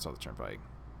 10 minutes off the turnpike.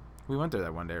 We went there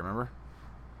that one day, remember?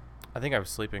 I think I was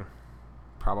sleeping.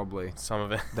 Probably. Some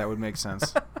of it. That would make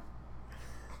sense.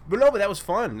 But no, but that was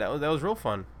fun. That was real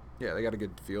fun. Yeah, they got a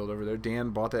good field over there. Dan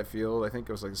bought that field. I think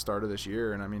it was like the start of this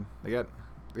year, and I mean, they got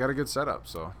a good setup.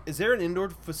 So Is there an indoor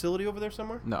facility over there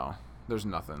somewhere? no, there's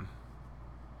nothing.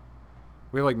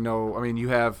 We have like no. I mean, you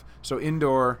have so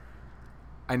indoor.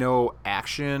 I know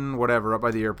Action, whatever, up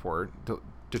by the airport,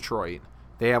 Detroit.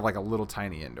 They have like a little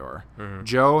tiny indoor. Mhm.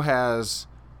 Joe has.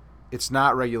 It's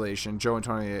not regulation. Joe and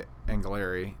Tony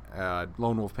Angeleri,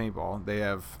 Lone Wolf Paintball. They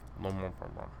have No more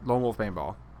problem. Lone Wolf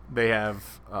Paintball. They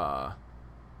have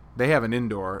an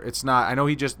indoor. It's not. I know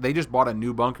they just bought a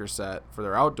new bunker set for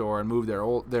their outdoor and moved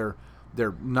their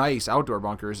nice outdoor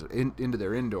bunkers into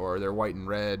their indoor. Their white and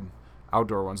red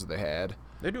outdoor ones that they had.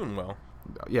 They're doing well.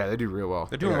 Yeah, they do real well.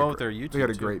 They're doing well with their YouTube. They got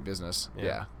a too. great business.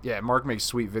 Yeah. Yeah. Mark makes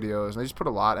sweet videos. And they just put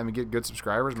a lot. I mean, get good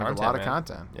subscribers, make a lot of man.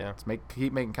 content. Yeah.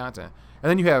 Keep making content. And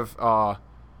then you have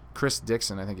Chris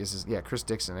Dixon. I think is Chris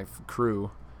Dixon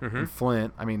crew in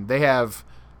Flint. I mean, they have.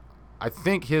 I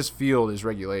think his field is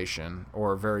regulation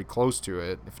or very close to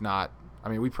it. If not, I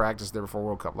mean, we practiced there before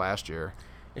World Cup last year.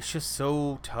 It's just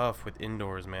so tough with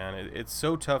indoors, man. It's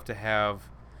so tough to have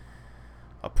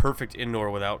a perfect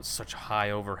indoor without such high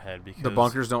overhead because The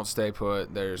bunkers don't stay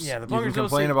put. the You can bunkers don't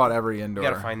complain stay- about every indoor. You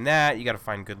got to find that. You got to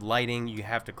find good lighting. You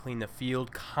have to clean the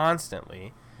field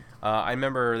constantly. I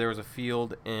remember there was a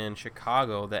field in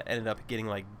Chicago that ended up getting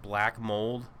like black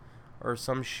mold or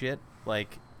some shit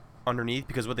like underneath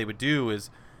because what they would do is,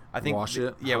 I think, Wash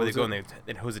it, Yeah, where they hose go it. and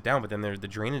they'd hose it down, but then the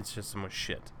drainage system was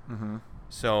shit. Mm-hmm.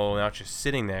 So now it's just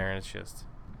sitting there and it's just.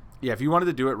 Yeah, if you wanted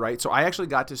to do it right. So I actually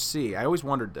got to see. I always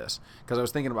wondered this because I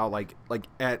was thinking about like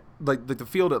the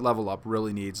field at Level Up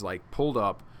really needs like pulled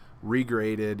up,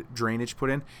 regraded, drainage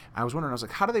put in. I was wondering. I was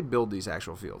like, how do they build these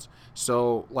actual fields?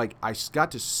 So like I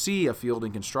got to see a field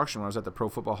in construction when I was at the Pro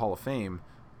Football Hall of Fame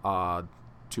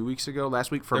 2 weeks ago, last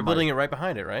week. They're building it right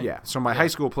behind it, right? Yeah. So my high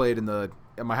school played in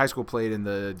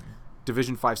the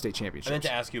Division 5 state I championships. meant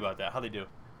to ask you about that. How they do?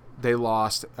 They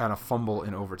lost on a fumble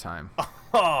in overtime.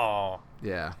 Oh.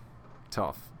 Yeah.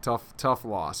 Tough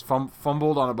loss.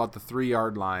 Fumbled on about the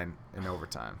 3-yard line in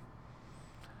overtime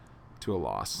to a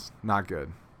loss. Not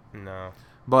good. No.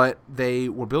 But they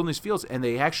were building these fields, and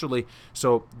they actually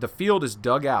so the field is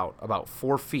dug out about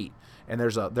 4 feet, and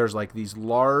there's like these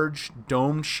large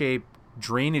dome-shaped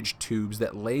drainage tubes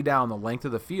that lay down the length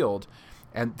of the field,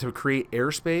 and to create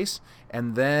airspace,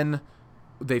 and then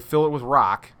they fill it with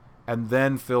rock. And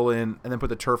then fill in, and then put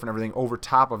the turf and everything over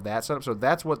top of that setup. So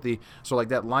that's what like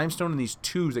that limestone and these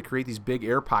tubes that create these big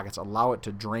air pockets allow it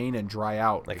to drain and dry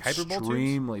out Like Hyperball tubes?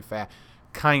 extremely fast.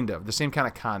 Kind of the same kind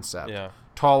of concept. Yeah.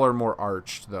 Taller, more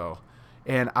arched though.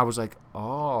 And I was like,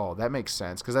 oh, that makes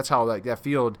sense because that's how like that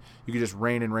field you could just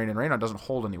rain and rain and rain on. It doesn't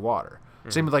hold any water.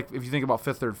 Same with like if you think about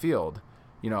Fifth Third Field,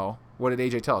 what did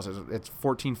AJ tell us? It's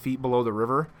 14 feet below the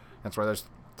river. That's why there's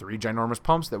 3 ginormous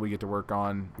pumps that we get to work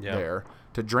on there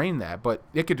to drain that. But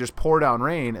it could just pour down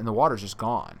rain and the water's just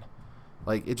gone.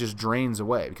 Like, it just drains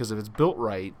away. Because if it's built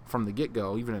right from the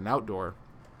get-go, even in outdoor,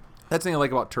 that's the thing I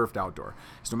like about turfed outdoor.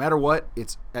 Is no matter what,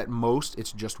 it's at most,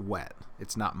 it's just wet.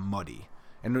 It's not muddy.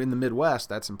 And in the Midwest,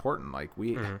 that's important. Like,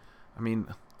 I mean,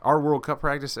 our World Cup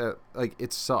practice,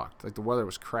 it sucked. Like, the weather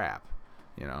was crap,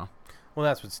 Well,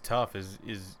 that's what's tough is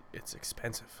it's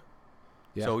expensive.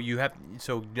 Yeah.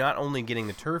 So not only getting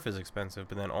the turf is expensive,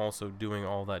 but then also doing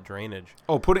all that drainage.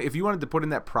 Oh, if you wanted to put in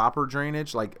that proper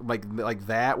drainage, like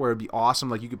that, where it'd be awesome.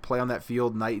 Like you could play on that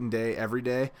field night and day, every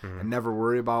day, and never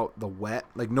worry about the wet.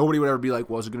 Like nobody would ever be like,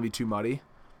 "Well, is it going to be too muddy?"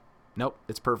 Nope,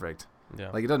 it's perfect. Yeah.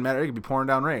 Like, it doesn't matter. It could be pouring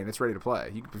down rain. It's ready to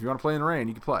play. If you want to play in the rain,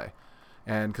 you can play.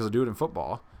 And because I do it in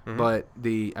football. Mm-hmm. But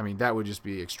that would just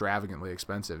be extravagantly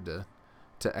expensive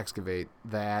to excavate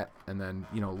that and then,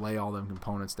 lay all them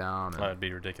components down. That'd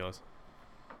be ridiculous.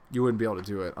 You wouldn't be able to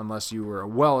do it unless you were a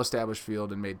well-established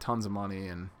field and made tons of money.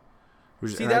 And I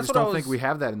that's just what don't think we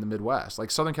have that in the Midwest. Like,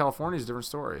 Southern California is a different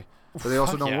story. But they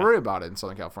also don't worry about it in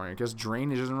Southern California because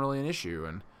drainage isn't really an issue.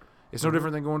 And it's no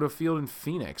different than going to a field in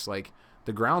Phoenix. Like,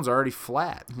 the ground's already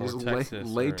flat. You just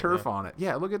lay turf on it.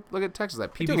 Yeah, look at Texas.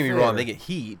 That PB Don't get me wrong, they get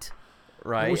heat,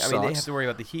 right? Which I mean, they sucks. have to worry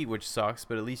about the heat, which sucks,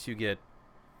 but at least you get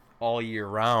all year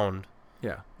round.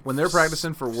 Yeah, when they're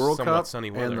practicing for World somewhat Cup sunny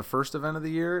weather. and the first event of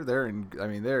the year, they're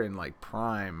in like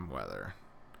prime weather.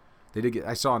 They did get.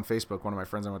 I saw on Facebook one of my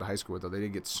friends I went to high school with. Though they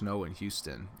did get snow in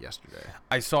Houston yesterday.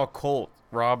 I saw Colt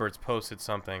Roberts posted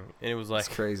something, and it was like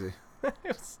It's crazy. it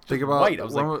was just Think about white. I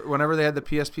was like, whenever they had the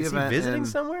PSP is event. he visiting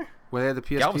somewhere? When they had the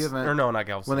PSP Galveston, event, or no, not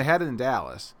Galveston. when they had it in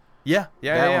Dallas. yeah,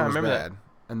 that I one was remember bad. that.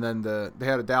 And then they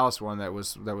had a Dallas one that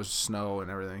was snow and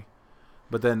everything.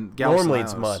 But then Galveston Normally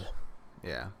it's Islands- mud.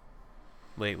 Yeah.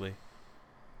 Lately,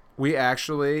 We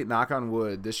actually, knock on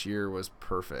wood, this year was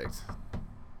perfect.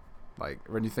 Like,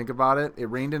 when you think about it, it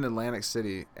rained in Atlantic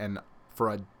City and for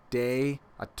a day,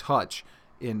 a touch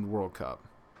in World Cup.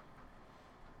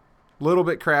 Little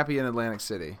bit crappy in Atlantic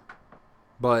City.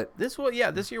 But this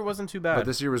year wasn't too bad. but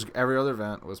this year was every other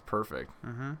event was perfect.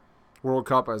 Mm-hmm. World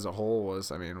Cup as a whole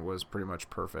was pretty much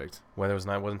perfect. Weather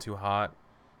wasn't too hot.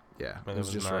 Yeah, Weather it was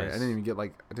was just nice. right. I didn't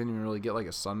even really get like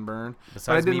a sunburn.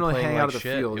 Besides didn't me really playing hang like out of the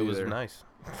shit, field it was either. nice.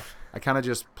 I kind of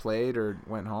just played or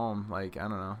went home. Like, I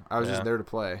don't know. I was just Yeah. there to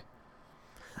play.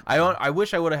 I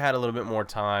wish I would have had a little bit more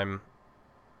time,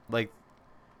 like,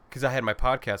 because I had my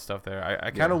podcast stuff there. I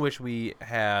kind of wish we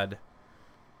had.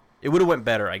 It would have went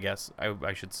better, I guess.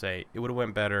 I should say it would have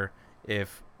went better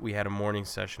if we had a morning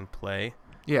session play,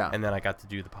 Yeah. and then I got to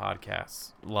do the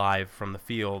podcasts live from the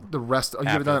field. The rest, you could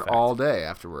After have done the it all day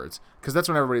afterwards. Because that's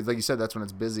when everybody's, like you said, that's when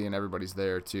it's busy and everybody's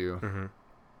there too. Mm-hmm.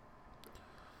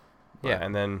 But- Yeah,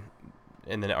 and then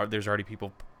there's already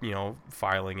people,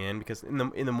 filing in because in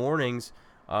the mornings,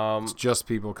 It's just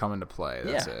people coming to play.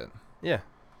 That's Yeah. it. yeah,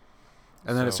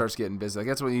 And then it So- starts getting busy. Like,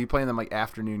 that's when you play in them like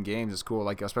afternoon games. It's cool.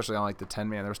 Like, especially on like the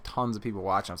 10-man, there was tons of people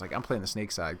watching. I was like, I'm playing the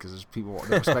snake side because there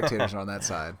were spectators on that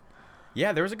side.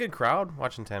 yeah, there was a good crowd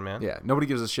watching 10 man. Yeah, nobody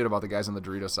gives a shit about the guys on the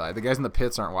Dorito side. The guys in the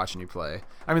pits aren't watching you play.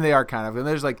 I mean, they are kind of. And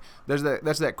there's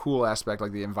that cool aspect,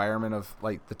 like the environment of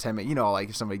like the 10-man. Like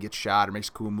if somebody gets shot or makes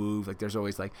a cool move, like there's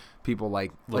always like people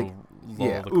like Lull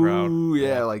yeah, the crowd. ooh,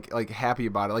 yeah, like happy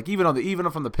about it. Like even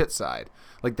from the pit side,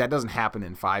 like that doesn't happen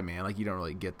in 5-man. Like you don't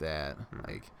really get that.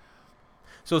 Like,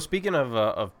 So speaking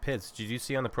of pits, did you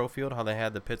see on the pro field how they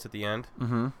had the pits at the end?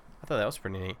 mm-hmm. I thought that was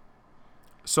pretty neat.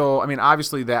 So, I mean,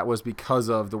 obviously that was because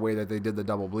of the way that they did the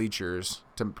double bleachers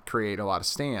to create a lot of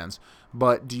stands.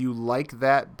 But do you like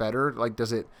that better? Like,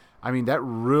 does it, I mean, that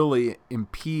really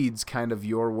impedes kind of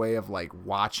your way of like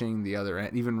watching the other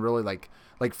end. Even really like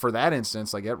for that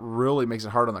instance, like it really makes it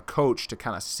hard on the coach to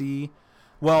kind of see.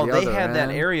 Well, the they other had that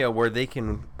end. area where they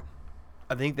can.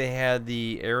 I think they had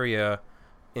the area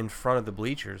in front of the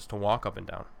bleachers to walk up and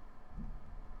down.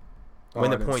 Oh, When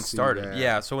I the didn't point see started, that.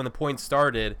 yeah. So when the point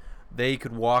started, they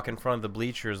could walk in front of the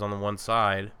bleachers on the one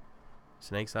side,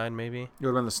 snake side maybe. It would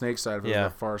have been the snake side if it Yeah.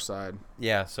 was the far side.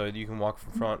 Yeah, so you can walk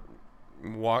from front.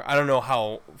 I don't know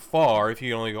how far if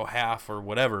you can only go half or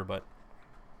whatever, but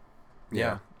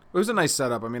yeah. It was a nice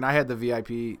setup. I mean, I had the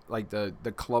VIP, like the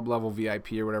club level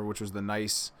VIP or whatever, which was the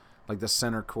nice, like the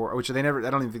center court, which I don't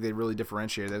even think they really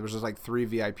differentiated. There was just like 3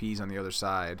 VIPs on the other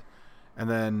side. And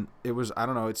then it was, I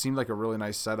don't know, it seemed like a really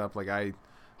nice setup. Like I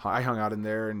hung out in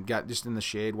there and got just in the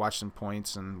shade, watched some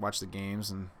points and watched the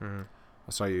games. And Mhm.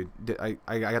 I saw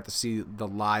I got to see the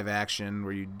live action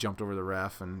where you jumped over the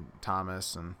ref and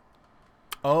Thomas. And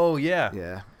Oh yeah.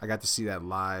 yeah, I got to see that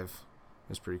live. It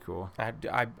was pretty cool.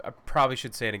 I probably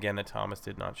should say it again that Thomas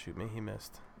did not shoot me. He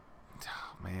missed.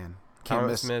 Oh, man.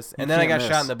 Thomas missed. You And then I can't got miss.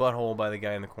 shot in the butthole by the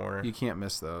guy in the corner. You can't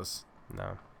miss those.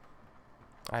 No.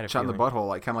 I had a Shot in the feeling. butthole,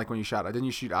 like kind of like when you shot. Didn't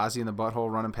you shoot Ozzy in the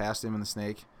butthole running past him in the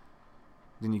snake?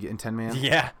 Didn't you get in 10-man?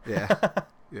 Yeah. Yeah.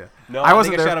 Yeah. No, I I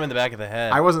wasn't think I there- shot him in the back of the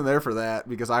head. I wasn't there for that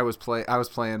because I was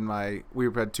playing we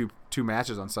had two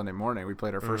matches on Sunday morning. We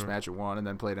played our first match at 1 and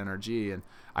then played NRG, and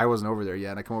I wasn't over there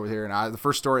yet. And I come over here and the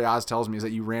first story Oz tells me is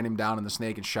that you ran him down in the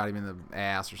snake and shot him in the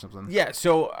ass or something. Yeah,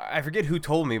 so I forget who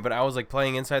told me, but I was like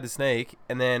playing inside the snake,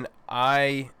 and then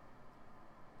I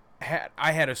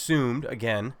had assumed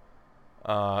again,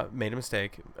 made a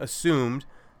mistake, assumed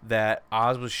that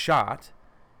Oz was shot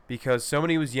because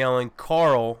somebody was yelling,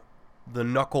 "Carl, the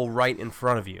knuckle right in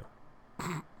front of you,"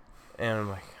 and I'm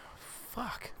like,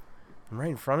 fuck? And right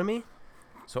in front of me.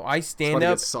 So I It's stand about to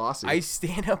up. get saucy. I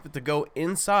stand up to go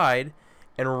inside,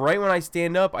 and right when I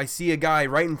stand up, I see a guy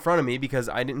right in front of me because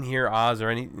I didn't hear Oz or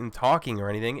anything talking or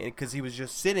anything because he was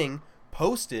just sitting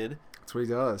posted. That's what he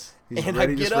does. He's And I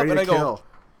ready, get just up ready and to I go, kill.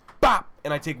 Bop!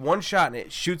 And I take one shot and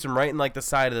it shoots him right in like the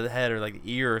side of the head or like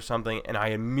the ear or something. And I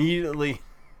immediately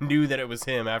knew that it was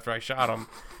him after I shot him.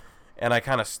 And I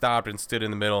kind of stopped and stood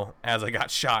in the middle as I got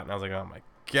shot. And I was like, oh my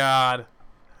God.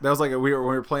 That was like when we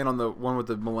were playing on the one with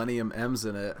the Millennium M's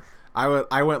in it.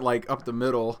 I went like up the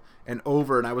middle and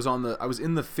over, and I was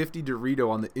in the 50 Dorito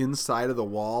on the inside of the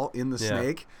wall in the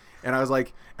snake, and I was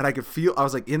like, and I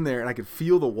was like in there, and I could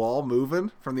feel the wall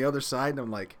moving from the other side, and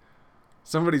I'm like,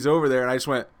 somebody's over there, and I just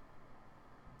went,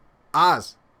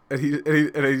 Oz. And he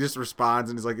just responds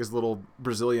in his like his little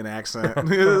Brazilian accent,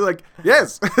 like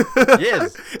yes,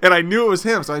 Yes. and I knew it was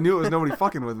him, so I knew it was nobody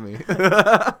fucking with me.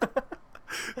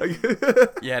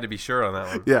 You had to be sure on that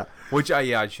one. Yeah. Which I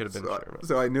should have been sure about.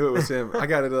 So I knew it was him. I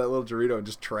got into that little Dorito and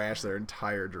just trashed their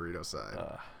entire Dorito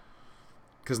side.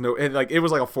 Because it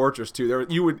was like a fortress too. There,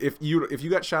 you would if you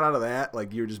got shot out of that,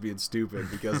 like you were just being stupid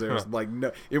because there was like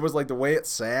no. It was like the way it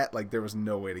sat, like there was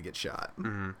no way to get shot.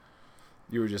 Mm-hmm.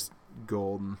 You were just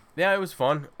golden. Yeah, it was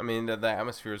fun. I mean, the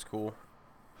atmosphere is cool.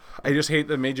 I just hate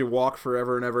that made you walk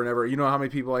forever and ever and ever. You know how many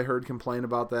people I heard complain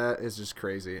about that? It's just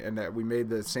crazy. And that we made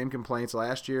the same complaints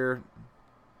last year.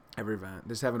 Every event,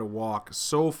 just having to walk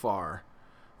so far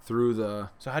through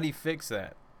So how do you fix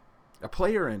that? a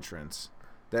player entrance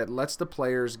that lets the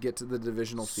players get to the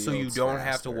divisional field. So you don't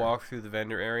have to walk through the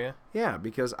vendor area? Yeah,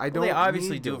 because I don't. Well, they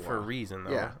obviously need do to it for a walk. reason,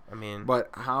 though. Yeah, I mean, but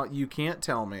how you can't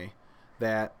tell me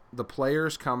that the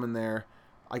players come in there.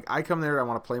 Like I come there, I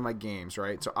want to play my games,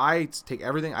 right? So I take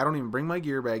everything. I don't even bring my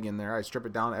gear bag in there. I strip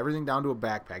it down, everything down to a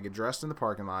backpack. Get dressed in the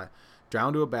parking lot,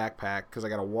 down to a backpack because I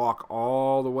got to walk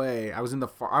all the way. I was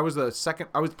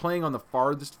playing on the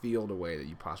farthest field away that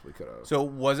you possibly could have. so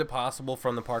was it possible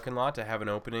from the parking lot to have an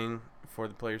opening for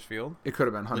the players' field? It could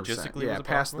have been 100%. Logistically, Yeah, was it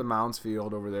past possible? the Mounds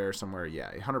field over there somewhere. Yeah,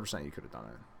 100% you could have done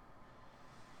it.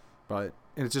 But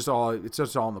it's just all in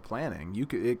the planning.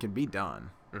 It can be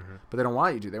done. Mm-hmm. But they don't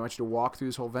want you to. They want you to walk through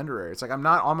this whole vendor area. It's like I'm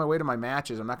not on my way to my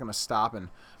matches. I'm not going to stop and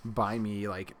buy me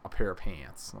like a pair of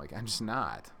pants. Like I'm just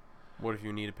not. What if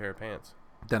you need a pair of pants?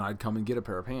 Then I'd come and get a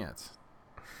pair of pants.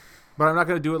 But I'm not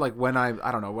going to do it like when I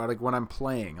don't know, like when I'm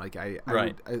playing. Like I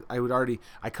would already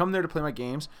I come there to play my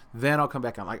games, then I'll come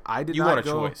back on. Like I did You not want a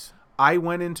go. choice. I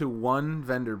went into one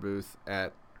vendor booth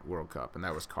at World Cup, and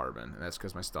that was Carbon, and that's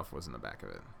because my stuff was in the back of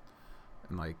it.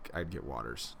 And like I'd get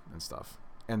waters and stuff,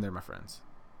 and they're my friends.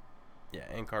 Yeah,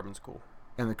 and Carbon's cool.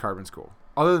 And the Carbon's cool.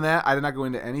 Other than that, I did not go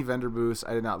into any vendor booths.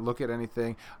 I did not look at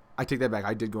anything. I take that back.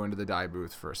 I did go into the dye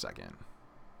booth for a second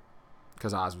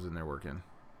because Oz was in there working.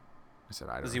 I said,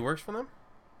 Does he work for them?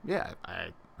 Yeah, I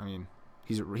mean,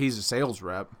 he's a sales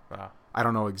rep. Wow. I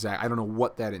don't know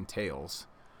what that entails,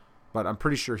 but I'm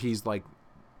pretty sure he's like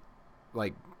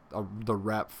the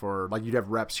rep for like you'd have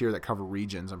reps here that cover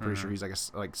regions. I'm pretty sure he's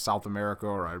like South America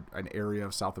or an area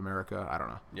of South America. I don't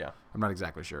know. Yeah. I'm not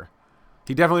exactly sure.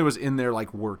 He definitely was in there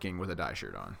like working with a dye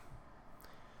shirt on.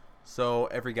 So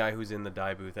every guy who's in the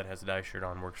dye booth that has a dye shirt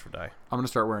on works for dye. I'm gonna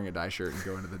start wearing a dye shirt and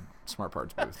go into the Smart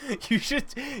Parts booth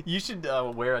You should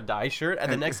wear a dye shirt at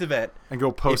the next event. and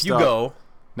go post If you up go,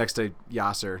 next to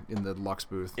Yasser in the Lux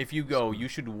booth. if you go, you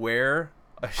should wear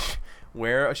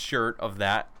a shirt of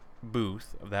that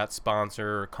booth, of that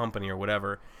sponsor or company or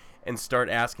whatever, and start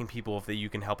asking people if you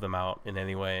can help them out in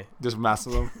any way. Just mess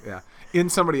with them. Yeah, in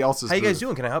somebody else's. How you guys booth.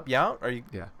 doing? Can I help you out?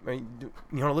 Yeah. Do you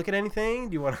want to look at anything?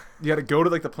 Do you want to? You got to go to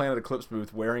like the Planet Eclipse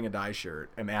booth wearing a dye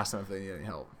shirt and ask them if they need any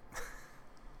help.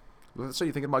 So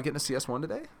you thinking about getting a CS1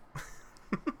 today?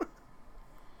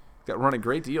 Got running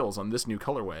great deals on this new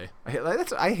colorway.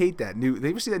 I hate that new.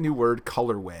 They ever see that new word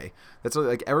colorway? That's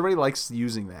like everybody likes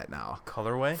using that now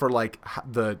Colorway? for like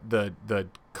the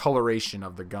coloration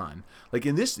of the gun. Like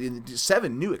in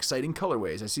 7 new exciting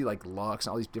colorways. I see like Lux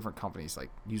and all these different companies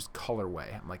like use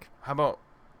colorway. I'm like How about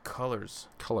colors?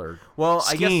 color. Well,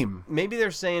 scheme. I guess maybe they're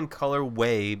saying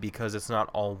colorway because it's not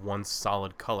all one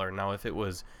solid color. Now, if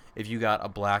you got a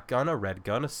black gun, a red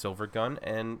gun, a silver gun,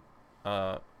 and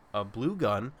a blue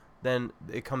gun, then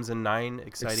it comes in 9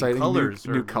 exciting colors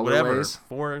new or whatever,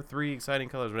 colorways. 3 exciting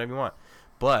colors, whatever you want.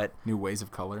 But New ways of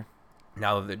color.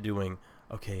 now that they're doing,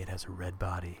 okay, it has a red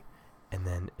body, and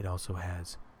then it also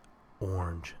has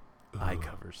orange eye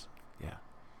covers. Yeah,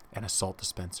 and a salt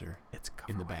dispenser It's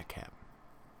in the colorway. back cap.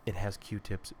 It has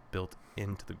Q-tips built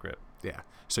into the grip. Yeah,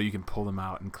 so you can pull them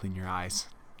out and clean your eyes.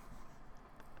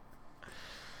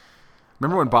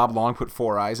 Remember when Bob Long put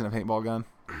 4 eyes in a paintball gun?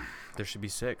 There should be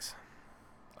 6.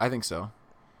 I think so.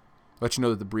 Let you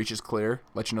know that the breech is clear.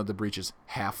 Let you know the breech is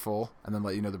half full, and then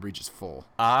let you know the breech is full.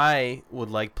 I would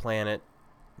like Planet,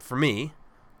 for me,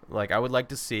 like I would like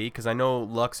to see, because I know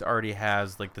Lux already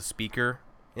has like the speaker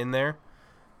in there,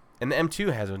 and the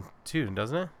M2 has one too,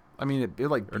 doesn't it? I mean, it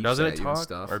like beeps Or doesn't at it you and talk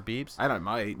stuff. or beeps? I don't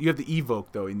know. You have the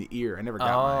Evoke though in the ear. I never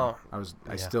got mine.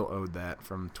 I still owed that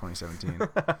from 2017.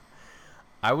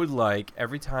 I would like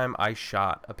every time I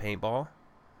shot a paintball,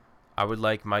 I would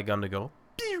like my gun to go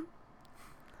pew,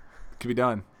 Could be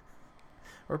done.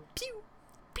 or pew,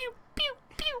 pew, pew,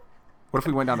 pew. What if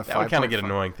we went down to 5? That would kind of get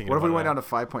annoying thinking What if about we went that.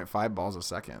 down to 5.5 balls a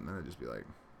second? Then it'd just be like,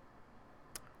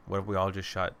 What if we all just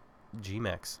shot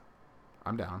G-Mex?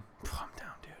 I'm down. I'm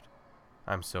down, dude.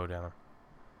 I'm so down.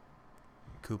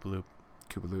 Koopa Loop.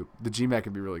 Koopa Loop. The GMAC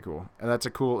could be really cool, and that's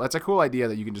a cool idea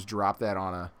that you can just drop that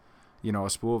on a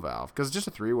spool valve, because it's just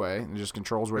a 3-way and it just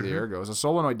controls where the air goes. A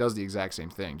solenoid does the exact same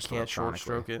thing. Just Can't short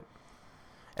electronically. stroke it.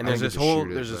 And I there's think this you whole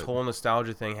shoot it, but- whole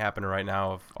nostalgia thing happening right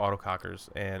now of autocockers,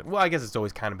 and well, I guess it's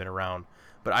always kind of been around,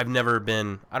 but I've never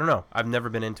been. I don't know. I've never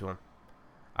been into them.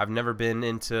 I've never been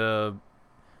into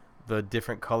the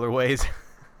different colorways,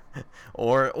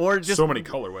 or just so many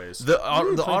colorways. the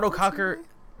autococker.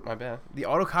 My bad. The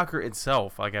autococker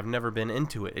itself, like I've never been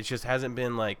into it. It just hasn't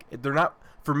been like they're not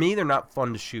for me. They're not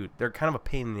fun to shoot. They're kind of a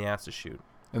pain in the ass to shoot.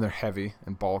 And they're heavy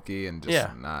and bulky and just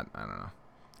Yeah. not. I don't know.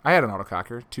 I had an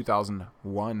autococker,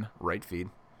 2001 right feed.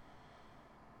 It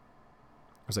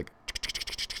was like,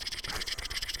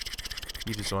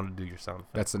 You just wanted to do your sound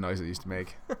effect. that's the noise it used to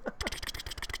make.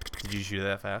 Did you shoot it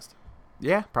that fast?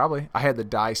 Yeah, probably. I had the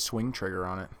die swing trigger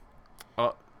on it.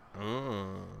 Oh.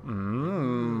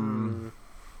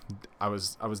 I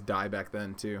was die back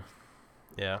then too.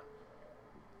 Yeah.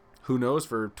 Who knows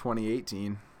for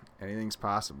 2018? Anything's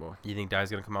possible. You think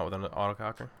Dye's gonna come out with an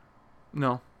autococker?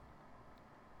 No.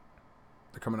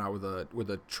 They're coming out with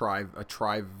a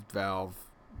tri valve,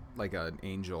 like an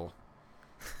Angel,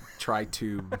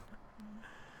 tri-tube.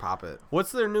 Pop it.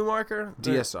 What's their new marker?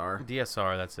 DSR.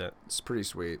 DSR. That's it. It's pretty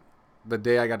sweet. The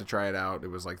day I got to try it out, it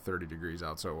was like 30 degrees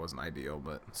out, so it wasn't ideal.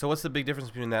 But So what's the big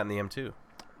difference between that and the M2?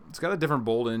 it's got a different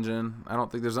bolt engine. I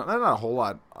don't think there's not a whole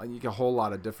lot. You get a whole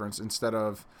lot of difference instead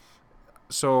of.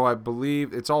 So I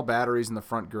believe it's all batteries in the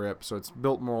front grip, so it's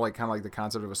built more like kind of like the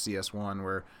concept of a CS1,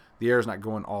 where the air is not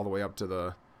going all the way up to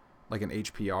the like an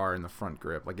HPR in the front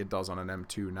grip like it does on an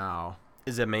M2 now.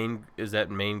 Is that main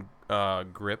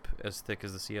grip as thick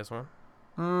as the CS1?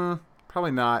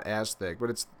 Probably not as thick, but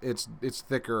it's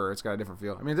thicker. It's got a different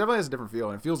feel. I mean, it definitely has a different feel,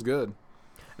 and it feels good.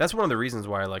 That's one of the reasons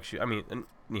why I like shoot. I mean, and,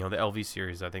 the LV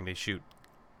series, I think they shoot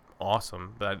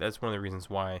awesome, but that's one of the reasons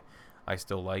why I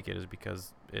still like it is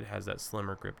because it has that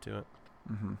slimmer grip to it.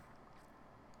 Mm-hmm.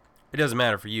 It doesn't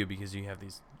matter for you because you have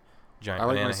these giant I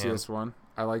like my banana hands. CS1.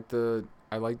 I like the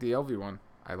LV one.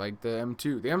 I like the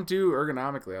M2. The M2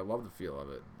 ergonomically, I love the feel of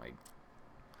it. Like,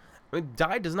 I mean,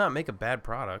 Dye does not make a bad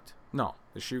product. no,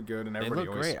 they shoot good, and They everybody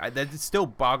look always. great. That still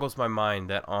boggles my mind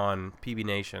that on PB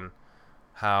Nation,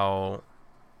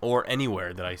 or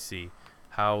anywhere that I see,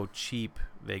 how cheap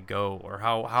they go, or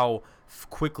how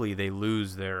quickly they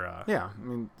lose their. Yeah, I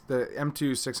mean the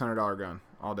M2 $600 gun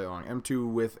all day long.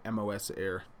 M2 with MOS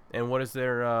air, And what is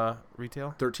their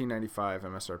retail? $13.95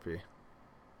 MSRP.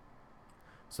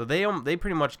 So they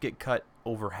pretty much get cut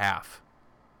over half.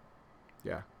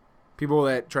 Yeah, people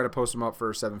that try to post them up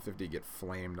for $750 get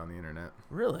flamed on the internet.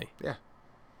 Really? Yeah,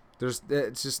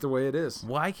 it's just the way it is.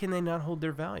 Why can they not hold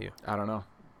their value? I don't know.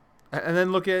 And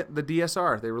then look at the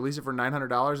DSR. They release it for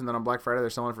 $900, and then on Black Friday they're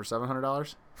selling it for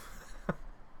 $700.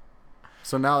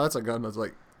 So now that's a gun that's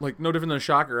like no different than a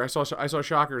Shocker. I saw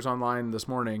Shockers online this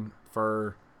morning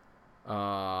for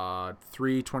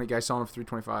 $320. Guys selling them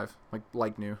for $325,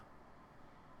 like new.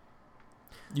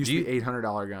 Used to be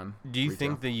 $800 gun. Do you retail.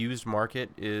 think the used market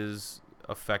is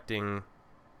affecting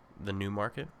the new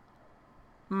market?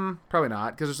 Probably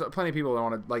not, because there's plenty of people that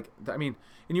want to I mean,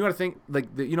 and you want to think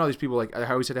these people like I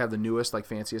always said to have the newest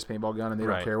fanciest paintball gun, and they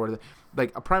Right. don't care what it,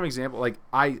 like a prime example.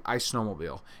 I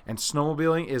snowmobile, and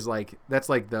snowmobiling is that's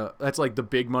the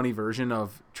big money version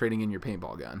of trading in your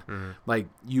paintball gun. Mm-hmm. Like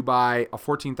you buy a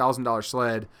 $14,000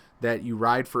 sled that you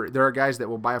ride for. There are guys that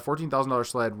will buy a $14,000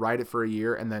 sled, ride it for a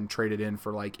year, and then trade it in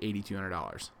for like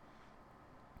 $8,200.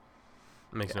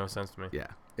 Makes no sense to me. Yeah,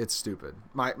 it's stupid.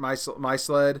 My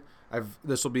sled.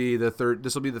 This will be the third.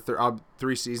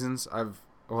 3 seasons.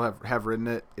 Will have ridden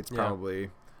it. It's Yeah. probably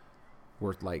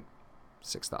worth like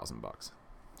 $6,000,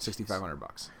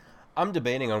 $6,500. I'm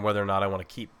debating on whether or not I want to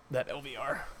keep that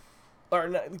LVR, or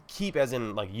not, keep as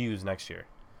in use next year.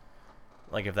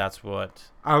 Like if that's what.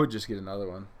 I would just get another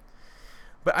one.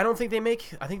 But I don't think they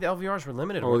make. I think the LVRs were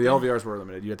limited. Oh, weren't the they? LVRs were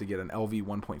limited. You had to get an LV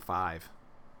 1.5.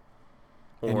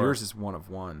 And yours is one of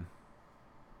one.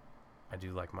 I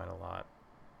do like mine a lot.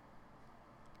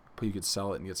 But you could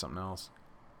sell it and get something else.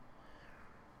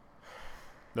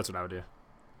 That's what I would do.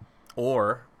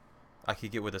 Or I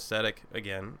could get with Aesthetic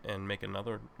again and make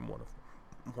another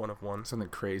one of one. Something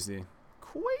crazy.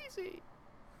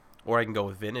 Or I can go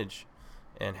with Vintage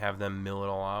and have them mill it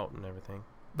all out and everything.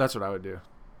 That's what I would do.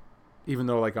 Even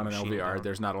though, like, on an Machine LVR, down.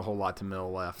 there's not a whole lot to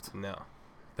mill left. No.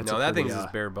 That's No, a that pretty, thing's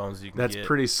as bare bones as you can That's get.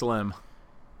 pretty slim.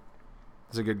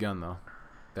 It's a good gun, though.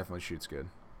 Definitely shoots good.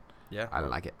 Yeah. I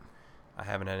like it. I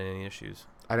haven't had any issues.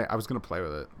 I was going to play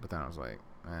with it, but then I was like,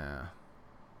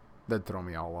 that'd throw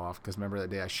me all off. Because remember that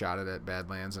day I shot it at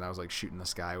Badlands and I was, like, shooting the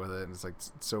sky with it. And it's, like,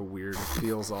 so weird. It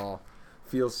feels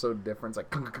so different.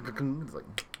 It's like, it's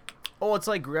like... Oh, it's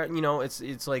like, you know,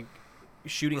 it's like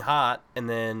shooting hot, and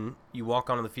then you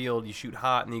walk onto the field, you shoot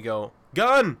hot, and you go,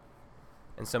 gun!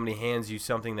 And somebody hands you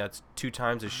something that's 2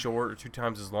 times as short or 2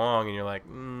 times as long, and you're like,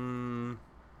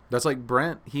 That's like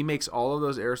Brent. He makes all of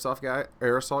those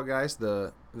aerosol guys,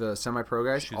 the semi-pro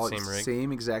guys, Shoot all same rig?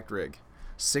 same exact rig.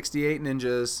 68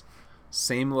 Ninjas,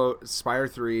 same low Spire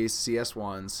 3s,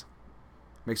 CS1s.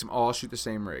 Makes them all shoot the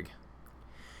same rig.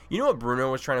 You know what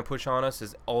Bruno was trying to push on us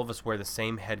is all of us wear the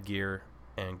same headgear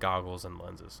and goggles and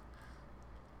lenses.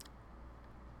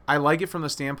 I like it from the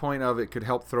standpoint of it could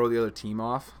help throw the other team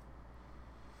off.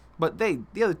 But the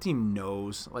other team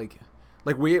knows, like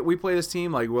we play this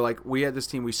team, we had this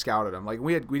team, we scouted them,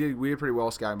 we did pretty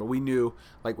well scouting, but we knew,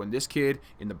 like, when this kid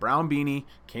in the brown beanie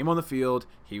came on the field,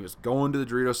 he was going to the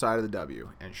Dorito side of the W,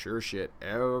 and sure shit,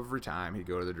 every time he'd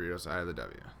go to the Dorito side of the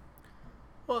W.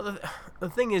 Well, the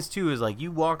thing is too is, like,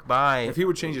 you walk by. If he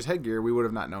would change his headgear, we would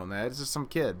have not known that. It's just some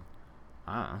kid.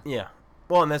 Yeah.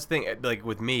 Well, and that's the thing, like,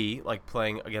 with me, like,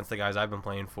 playing against the guys I've been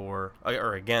playing for,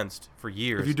 or against, for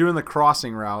years. If you're doing the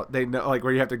crossing route, they know, like,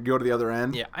 where you have to go to the other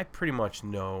end. Yeah, I pretty much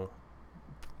know,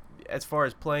 as far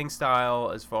as playing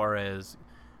style, as far as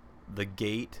the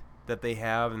gait that they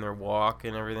have and their walk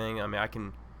and everything. I mean, I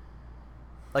can,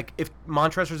 like, if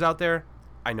Montresor's out there,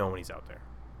 I know when he's out there,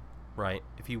 right?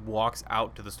 If he walks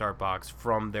out to the start box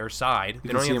from their side,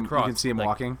 they don't even have to cross. You can see him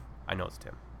walking. I know it's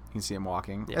Tim. You can see him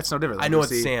walking. Yeah. That's no different. I know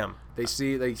it's Sam. They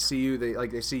see you.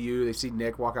 They see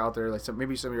Nick walk out there. Like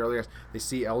maybe some of your other guys. They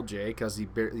see LJ because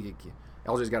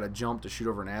LJ's got to jump to shoot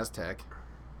over an Aztec.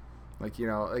 Like, you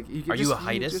know, like you. Are you a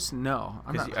heightus? Just no.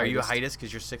 I'm not. Are you a heightus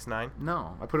because you're 6'9"?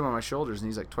 No, I put him on my shoulders and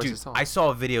he's like twice as tall. I saw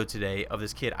a video today of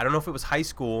this kid. I don't know if it was high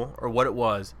school or what it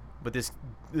was, but this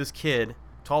kid,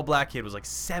 tall black kid, was like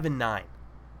 7'9".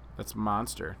 That's a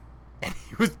monster. And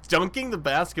he was dunking the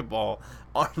basketball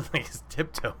on, like, his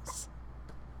tiptoes.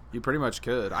 You pretty much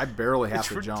could. I barely have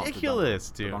to jump. It's ridiculous,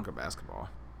 to dude. dunk a basketball.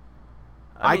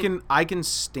 I mean, I can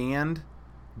stand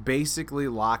basically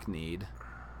lock-kneed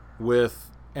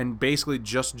and basically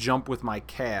just jump with my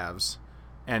calves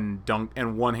and dunk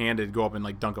and one-handed go up and,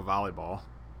 like, dunk a volleyball.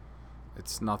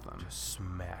 It's nothing. Just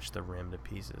smash the rim to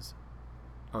pieces.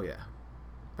 Oh yeah,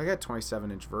 I got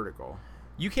 27-inch vertical.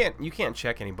 You can't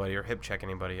check anybody or hip check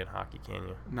anybody in hockey, can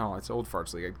you? No, it's old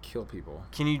farts league. I'd kill people.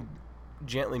 Can you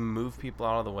gently move people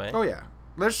out of the way? Oh yeah,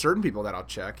 there's certain people that I'll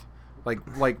check, like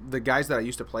the guys that I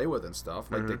used to play with and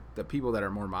stuff. Like the people that are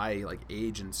more my, like,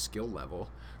 age and skill level.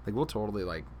 Like, we'll totally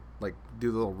like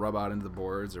do the little rub out into the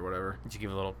boards or whatever. Did you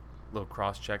give a little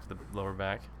cross check to the lower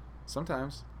back?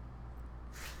 Sometimes.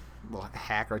 A little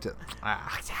hack right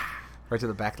to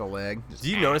the back of the leg. Just,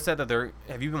 Do you notice that they're?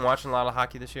 Have you been watching a lot of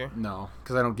hockey this year? no,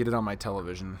 because I don't get it on my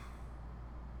television.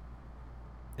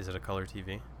 Is it a color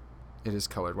TV? It is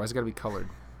colored. Why's it got to be colored?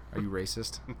 Are you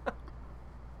racist?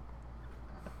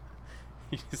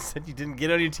 You just said you didn't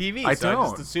get on your TV. I so don't. I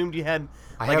just assumed you had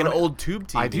I like have an old tube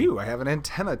TV. I do. I have an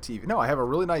antenna TV. No, I have a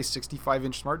really nice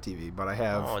 65-inch smart TV, but I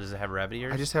have. Oh, does it have rabbit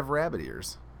ears? I just have rabbit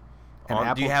ears.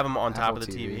 And Do you have them on top Apple of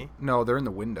the TV? No, they're in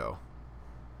the window.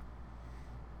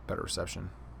 Better reception.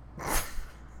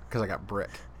 Because I got brick.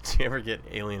 Do you ever get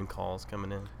alien calls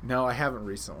coming in? No, I haven't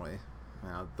recently.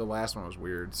 No, the last one was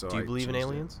weird. So Do you I believe in changed it.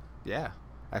 aliens? Yeah.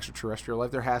 Extraterrestrial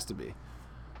life, there has to be.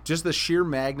 Just the sheer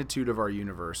magnitude of our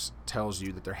universe tells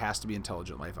you that there has to be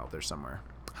intelligent life out there somewhere.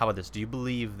 How about this? Do you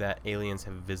believe that aliens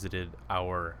have visited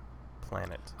our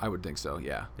planet? I would think so,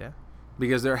 yeah. Yeah.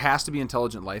 Because there has to be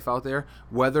intelligent life out there,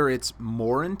 whether it's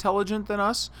more intelligent than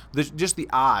us. Just the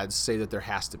odds say that there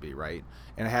has to be, right?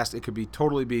 And it could be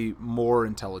totally be more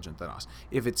intelligent than us.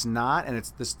 If it's not, and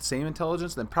it's the same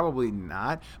intelligence, then probably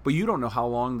not. But you don't know how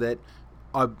long that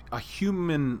a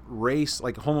human race,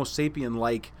 like Homo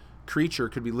sapien-like creature,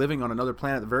 could be living on another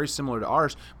planet very similar to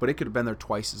ours, but it could have been there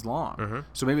twice as long. Mm-hmm.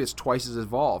 So maybe it's twice as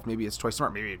evolved. Maybe it's twice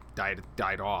smart. Maybe it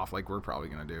died off, like we're probably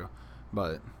gonna do.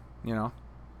 But you know.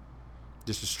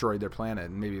 just destroyed their planet,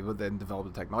 and maybe then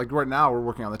develop the technology. Like right now, we're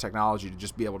working on the technology to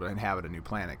just be able to inhabit a new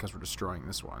planet because we're destroying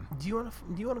this one. Do you want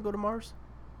to go to Mars?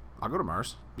 I'll go to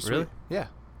Mars. Be Really? sweet. Yeah.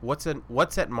 What's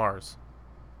at Mars?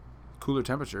 Cooler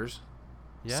temperatures.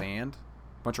 Yeah. Sand.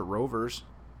 Bunch of rovers.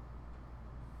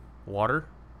 Water?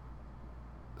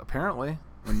 Apparently,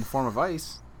 in the form of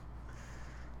ice.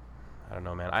 I don't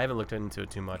know, man. I haven't looked into it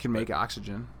too much. You can make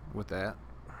oxygen with that.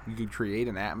 You could create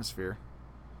an atmosphere.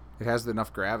 It has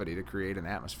enough gravity to create an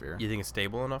atmosphere. You think it's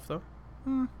stable enough, though?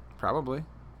 Probably.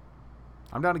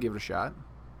 I'm down to give it a shot.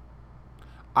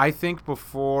 I think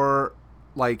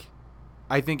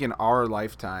I think in our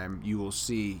lifetime, you will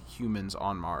see humans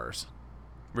on Mars.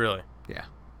 Really? Yeah.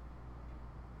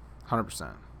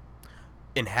 100%.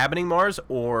 Inhabiting Mars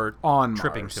or On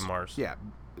tripping Mars. to Mars? Yeah.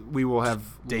 We will have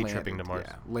Day tripping to Mars.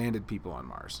 Yeah, landed people on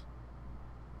Mars.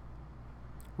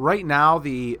 Right now,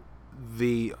 the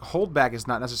holdback is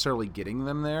not necessarily getting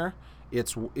them there.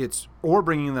 It's or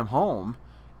bringing them home.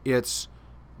 It's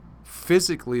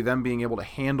physically them being able to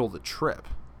handle the trip.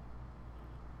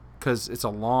 Because it's a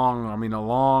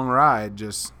long ride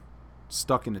just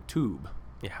stuck in a tube.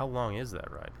 Yeah, how long is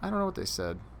that ride? I don't know what they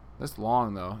said. That's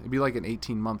long, though. It'd be like an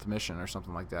 18-month mission or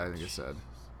something like that, I think it said.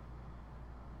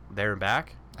 There and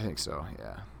back? I think so,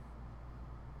 yeah.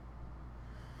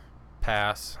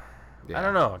 Pass. Yeah, I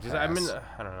don't know. pass.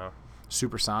 I don't know.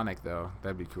 Supersonic, though.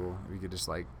 That'd be cool. We could just,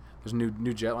 like... There's new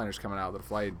jetliners coming out that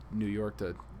fly New York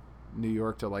to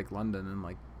like, London in,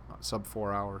 like, sub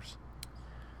 4 hours.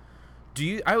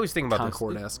 I always think about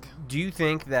Concorde-esque. this. Do you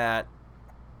think that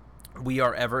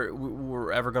we're ever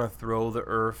going to throw the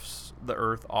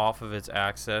Earth off of its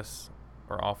axis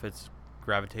or off its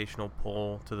gravitational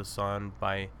pull to the sun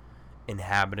by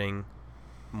inhabiting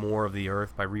more of the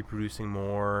Earth, by reproducing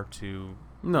more to...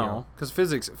 No, because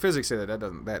physics say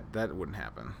that wouldn't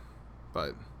happen.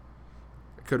 But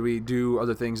could we do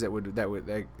other things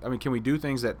can we do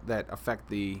things that affect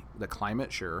the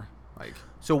climate? Sure. Like,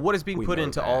 so what is being put know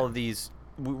into that. all of these?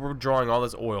 We're drawing all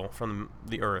this oil from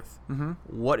the Earth. Mm-hmm.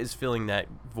 What is filling that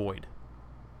void?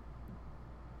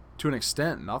 To an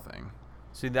extent, nothing.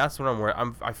 See, that's what I'm worried.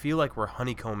 I feel like we're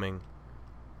honeycombing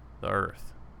the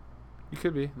Earth. You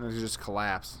could be, and then you just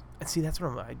collapse. And see, that's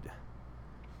what But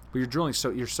you're drilling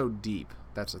you're so deep.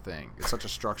 That's the thing. It's such a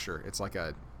structure. It's like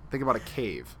think about a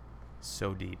cave.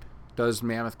 so deep. Does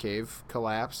Mammoth Cave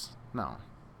collapse? No.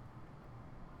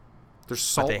 There's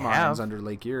salt they mines have. under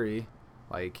Lake Erie.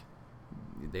 Like,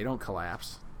 they don't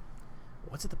collapse.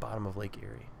 What's at the bottom of Lake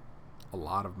Erie? A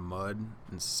lot of mud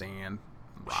and sand,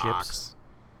 Ships? rocks,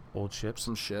 Old ships.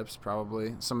 some ships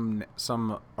probably, some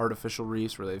artificial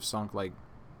reefs where they've sunk like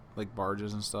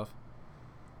barges and stuff.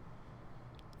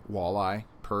 Walleye,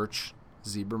 perch,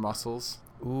 zebra mussels,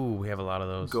 Ooh, we have a lot of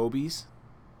those. gobies,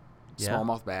 Yeah.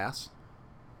 smallmouth bass.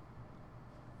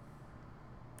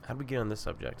 How'd we get on this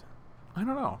subject? I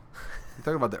don't know. You're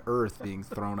talking about the Earth being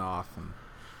thrown off, and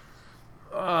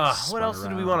What Spun else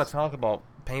did we around. want to talk about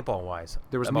paintball wise?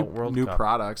 there was about World new Cup?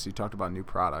 products. You talked about new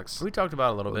products. We talked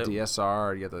about it a little bit.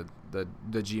 DSR. You got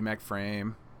the GMAC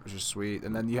frame, which is sweet,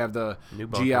 and then you have the New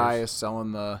GI bunkers. is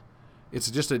selling it's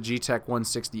just a GTEC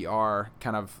 160R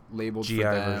kind of labeled GI for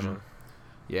them. version.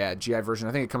 Yeah, GI version.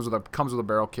 I think it comes with a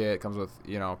barrel kit, comes with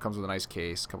a nice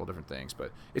case, a couple different things,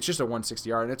 but it's just a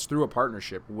 160R, and it's through a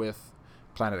partnership with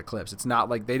Planet Eclipse. It's not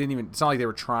like it's not like they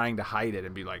were trying to hide it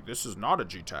and be like, this is not a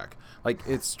GTEC. Like,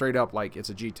 it's straight up like it's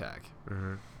a GTEC.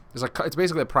 Mm-hmm. It's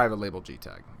basically a private label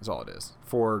GTEC is all it is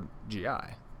for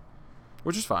GI,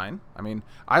 which is fine. I mean,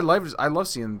 I love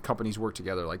seeing companies work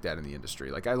together like that in the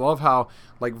industry. Like, I love how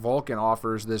like Vulcan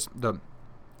offers the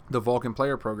Vulcan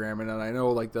player program, and then I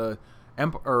know like the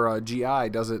GI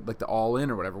does it like the all in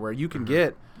or whatever, where you can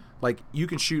get we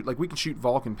can shoot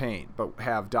Vulcan paint, but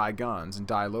have dye guns and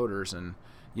dye loaders, and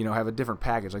have a different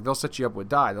package. Like, they'll set you up with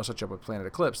dye, they'll set you up with Planet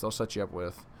Eclipse, they'll set you up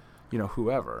with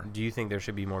whoever. Do you think there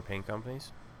should be more paint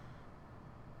companies?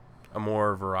 A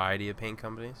more variety of paint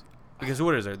companies? Because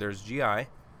what is there? There's GI. Well,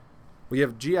 you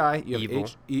have GI, you Evil.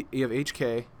 have you have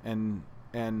HK and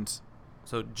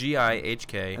So GI,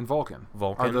 HK, and Vulcan.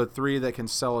 Vulcan. Are the three that can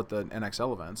sell at the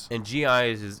NXL events. and GI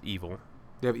is evil.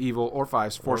 They have Evil or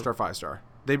 4-star, 5-star.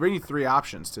 They bring you 3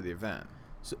 options to the event.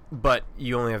 So, but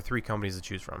you only have 3 companies to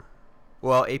choose from.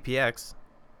 Well, APX,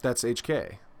 That's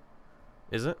HK.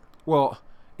 is it? Well,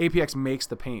 APX makes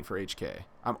the paint for HK.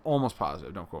 I'm almost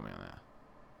positive. Don't quote me on that.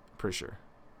 Pretty sure.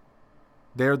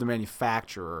 They're the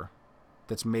manufacturer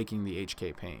that's making the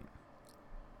HK paint.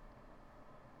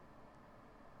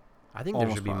 I think there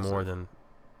Almost should be more positive.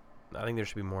 than. I think there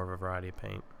should be more of a variety of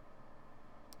paint.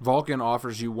 Vulcan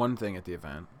offers you one thing at the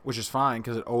event, which is fine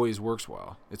because it always works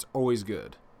well. It's always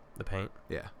good. The paint.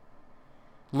 Yeah.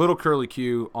 Little Curly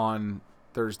Q on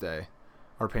Thursday,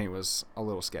 our paint was a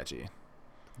little sketchy.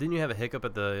 Didn't you have a hiccup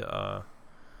at the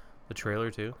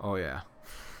trailer too? Oh yeah.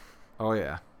 Oh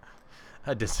yeah.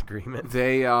 A disagreement.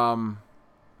 They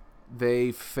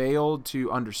failed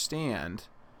to understand.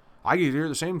 I get here at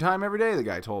the same time every day, the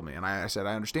guy told me. And I said,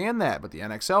 I understand that, but the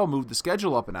NXL moved the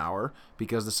schedule up an hour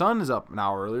because the sun is up an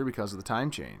hour earlier because of the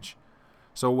time change.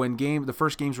 So when the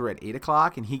first games were at 8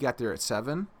 o'clock and he got there at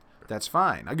 7, that's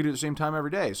fine. I could do it at the same time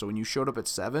every day. So when you showed up at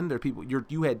 7, there are people,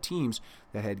 you had teams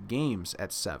that had games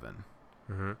at 7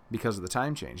 because of the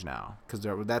time change now, because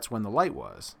that's when the light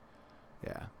was.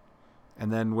 Yeah.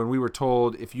 And then when we were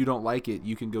told, if you don't like it,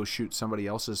 you can go shoot somebody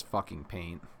else's fucking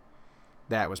paint,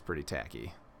 that was pretty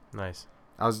tacky. Nice.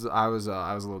 I was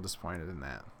a little disappointed in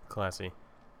that. Classy.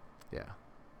 Yeah.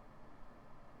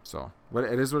 So, but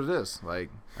it is what it is. Like,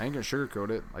 I ain't gonna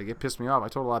sugarcoat it. Like, it pissed me off. I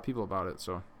told a lot of people about it.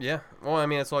 So. Yeah. Well, I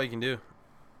mean, that's all you can do.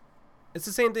 It's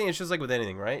the same thing. It's just like with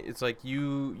anything, right? It's like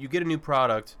you get a new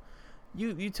product,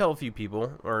 you tell a few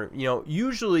people, or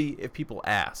usually if people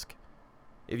ask,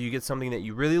 if you get something that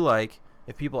you really like,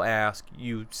 if people ask,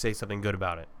 you say something good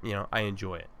about it. I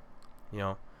enjoy it.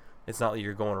 It's not like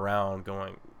you're going around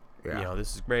going,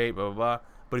 this is great, blah, blah, blah.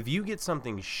 But if you get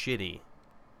something shitty,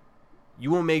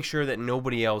 you will make sure that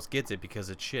nobody else gets it because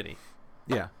it's shitty.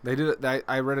 Yeah. They did it.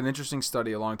 I read an interesting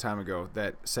study a long time ago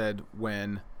that said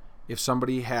if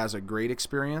somebody has a great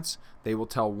experience, they will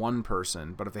tell one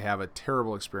person, but if they have a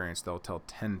terrible experience, they'll tell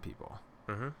 10 people.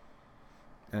 Mm-hmm.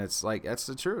 And it's like, that's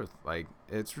the truth. Like,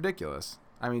 it's ridiculous.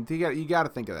 I mean, you got to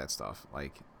think of that stuff.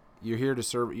 Like, you're here to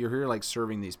serve. You're here like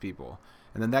serving these people,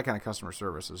 and then that kind of customer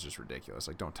service is just ridiculous.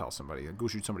 Like, don't tell somebody, go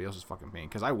shoot somebody else's fucking paint,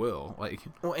 because I will. Like,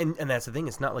 well, and that's the thing.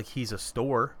 It's not like he's a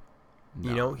store.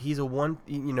 No. He's a one.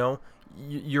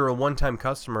 You're a one-time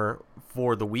customer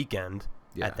for the weekend.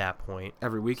 Yeah. At that point,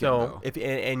 every weekend. So if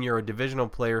you're a divisional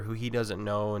player who he doesn't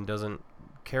know and doesn't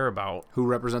care about, who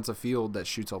represents a field that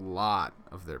shoots a lot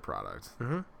of their product.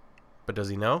 Mm-hmm. But does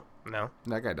he know? No.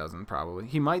 That guy doesn't, probably.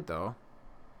 He might, though.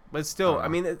 But still, I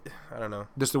mean, I don't know.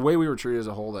 Just the way we were treated as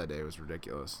a whole that day was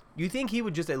ridiculous. You think he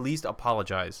would just at least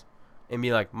apologize and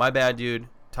be like, my bad, dude.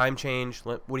 Time change.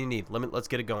 What do you need? Let's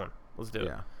get it going. Let's do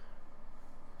it.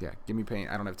 Yeah, give me paint.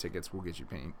 I don't have tickets. We'll get you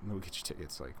paint. We'll get you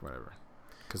tickets, like, whatever.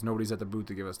 Because nobody's at the booth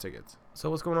to give us tickets. So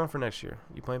what's going on for next year?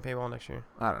 You playing paintball next year?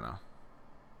 I don't know.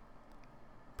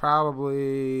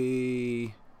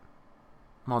 Probably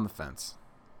I'm on the fence.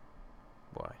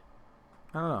 Why?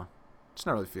 I don't know. Just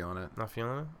not really feeling it. Not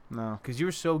feeling it? No. Because you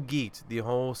were so geeked the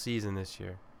whole season this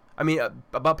year. I mean,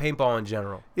 about paintball in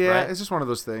general. Yeah, right? It's just one of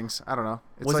those things. I don't know.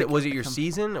 It's was it your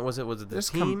season? Or was it the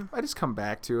team? I just come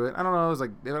back to it. I don't know. It was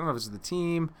like, I don't know if it's the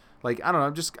team. Like, I don't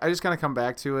know. I just kind of come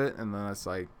back to it, and then it's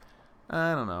like,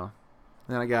 I don't know.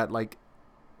 And then I got like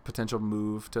potential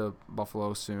move to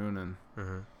Buffalo soon, and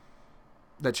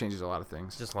that changes a lot of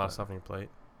things. Just a lot of stuff on your plate.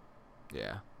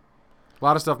 Yeah, a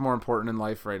lot of stuff more important in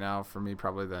life right now for me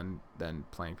probably than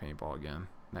playing paintball again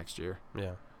next year.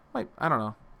 Yeah. Like, I don't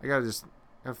know. I gotta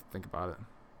think about it.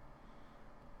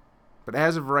 But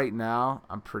as of right now,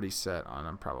 I'm pretty set on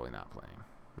I'm probably not playing.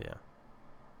 Yeah.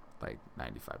 Like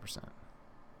 95%.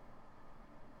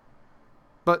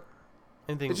 But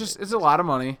it's a lot of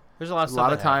money. There's a lot of stuff. A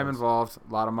lot of time involved,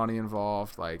 a lot of money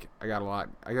involved. Like, I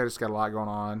just got a lot going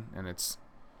on, and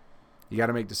you got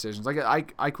to make decisions. Like,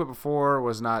 I quit before,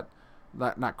 was not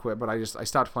quit, but I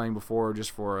stopped playing before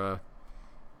just for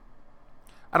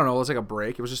I don't know, it was like a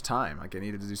break. It was just time. Like, I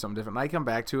needed to do something different. And I come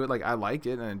back to it, like, I liked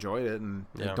it and enjoyed it, and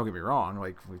like, don't get me wrong,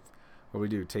 like, what we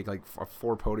do, take like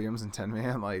 4 podiums in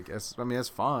 10-man, like, it's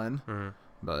fun,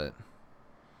 but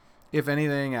if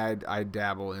anything, I'd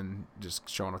dabble in just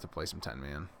showing up to play some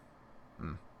 10-man.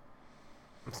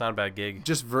 It's not a bad gig.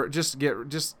 Just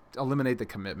eliminate the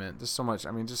commitment. There's so much.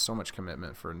 I mean, just so much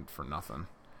commitment for nothing.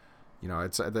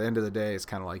 It's at the end of the day, it's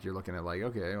kind of like you're looking at like,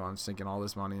 okay, well, I'm sinking all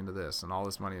this money into this and all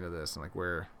this money into this, and like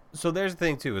where. So there's the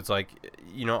thing too. It's like,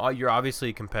 you're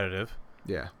obviously competitive.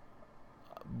 Yeah.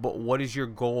 But what is your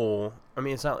goal? I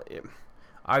mean, it's not.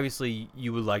 Obviously,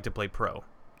 you would like to play pro.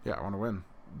 Yeah, I want to win.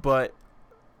 But,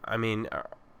 I mean,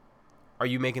 are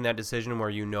you making that decision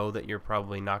where you know that you're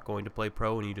probably not going to play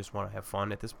pro and you just want to have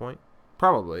fun at this point?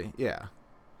 Probably, yeah.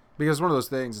 Because one of those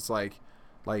things, it's like.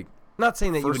 Not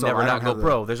saying that you would never not go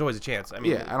pro. There's always a chance. I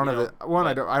mean, yeah, I don't have the one.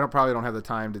 I probably don't have the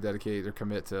time to dedicate or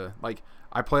commit to. Like,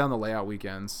 I play on the layout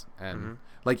weekends, and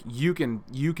like you can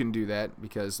do that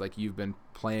because like you've been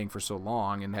playing for so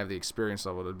long and have the experience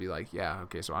level to be like, yeah,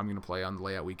 okay, so I'm gonna play on the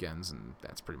layout weekends, and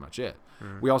that's pretty much it.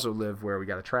 We also live where we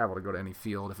got to travel to go to any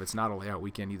field if it's not a layout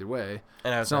weekend either way.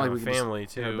 And it's not like we family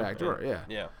too. Back door, yeah.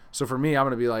 Yeah. So for me, I'm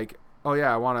gonna be like, oh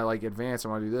yeah, I want to like advance. I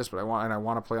want to do this, but I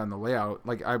want to play on the layout.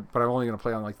 But I'm only gonna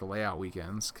play on like the layout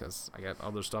weekends because I got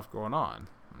other stuff going on.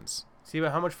 See,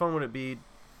 but how much fun would it be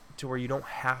to where you don't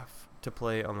have to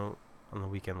play on the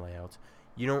weekend layouts?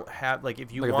 You don't have like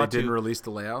if you like want if they didn't to, release the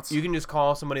layouts. you can just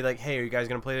call somebody like, hey, are you guys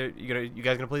gonna play? You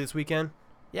guys gonna play this weekend?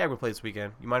 Yeah, we're gonna play this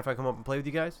weekend. You mind if I come up and play with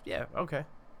you guys? Yeah, okay.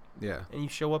 Yeah, And you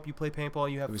show up, you play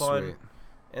paintball, you have that'd be fun, sweet.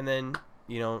 and then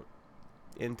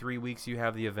in 3 weeks you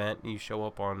have the event, and you show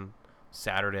up on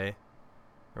Saturday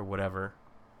or whatever,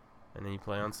 and then you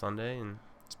play on Sunday, and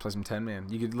Just play some 10-man.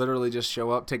 You could literally just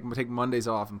show up, take Mondays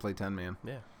off, and play 10-man.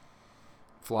 yeah.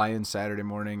 Fly in Saturday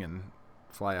morning and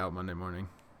fly out Monday morning,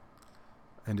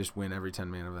 and just win every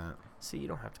 10-man event. See, you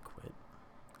don't have to quit.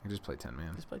 You just play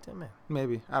 10-man. Just play 10 man.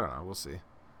 Maybe, I don't know. We'll see.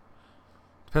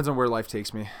 Depends on where life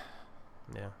takes me.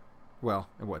 Yeah. Well,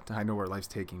 I know where life's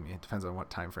taking me. It depends on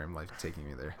what time frame life's taking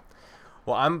me there.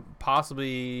 Well, I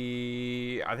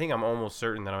think I'm almost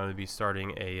certain that I'm going to be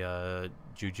starting a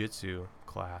jiu-jitsu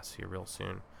class here real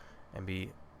soon and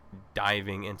be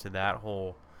diving into that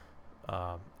whole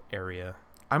area.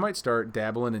 I might start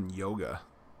dabbling in yoga.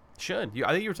 I think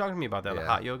you were talking to me about that, the Yeah.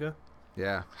 hot yoga.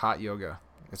 Yeah, hot yoga.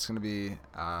 It's going to be,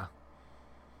 I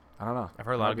don't know. I've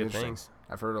heard a lot of Might be good interesting. things.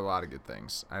 I've heard a lot of good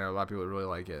things. I know a lot of people really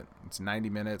like it. It's 90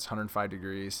 minutes, 105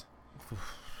 degrees.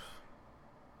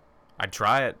 I'd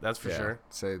try it, that's for Yeah, sure.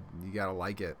 so you got to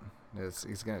like it. It's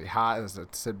going to be hot. As I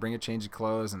said, bring a change of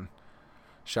clothes and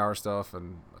shower stuff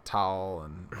and a towel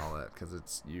and all that because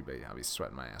I'll be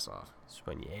sweating my ass off.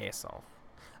 Sweating your ass off.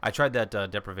 I tried that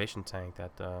deprivation tank,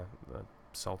 the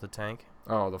salted tank.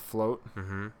 Oh, the float.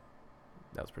 Mm-hmm.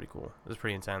 That was pretty cool. It was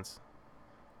pretty intense.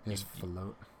 You just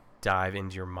float. Dive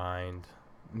into your mind.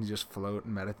 And you just float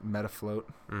and meta float.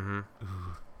 Mm-hmm.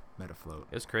 Ooh, meta float.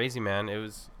 It was crazy, man. It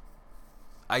was.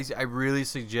 I really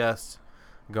suggest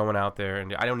going out there,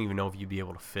 and I don't even know if you'd be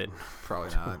able to fit. Probably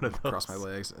one not. of Cross my those.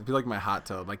 legs. It'd be like my hot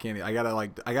tub. I can't. I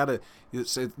gotta.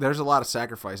 There's a lot of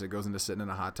sacrifice that goes into sitting in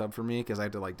a hot tub for me because I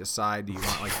have to like decide. Do you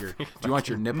want like do you want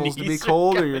your nipples to be knees are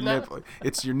cold or your coming out. nipple?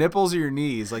 It's your nipples or your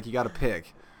knees. Like you got to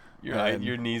pick.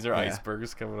 Your knees are yeah.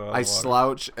 icebergs coming out of the I water.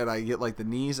 slouch and I get like the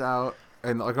knees out.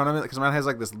 And like when because mine has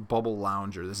like this bubble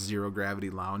lounger, this zero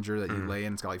gravity lounger that you lay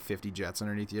in. It's got like 50 jets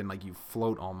underneath you, and like you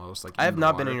float almost. Like I have in the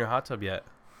not been water. in your hot tub yet.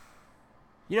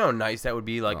 You know how nice that would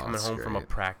be, like Oh, coming that's home from a great.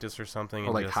 practice or something. Or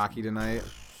and like just, hockey tonight.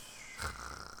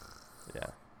 Yeah.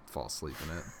 Fall asleep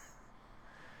in it.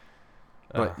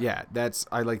 But yeah,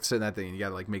 I like sitting that thing and you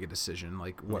gotta like make a decision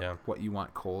like what you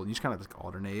want cold. You just kind of like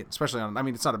alternate, especially on. I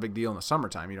mean, it's not a big deal in the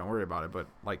summertime. You don't worry about it, but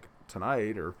like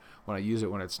tonight or when I use it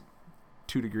when it's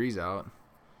 2 degrees out,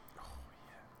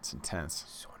 it's intense.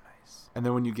 so nice. And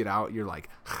then when you get out, you're like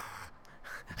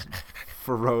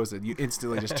frozen. You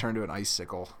instantly just turn to an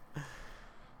icicle.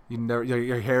 You never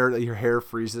your hair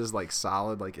freezes like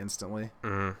solid like instantly.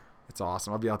 Mm-hmm. It's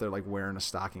awesome. I'll be out there like wearing a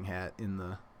stocking hat in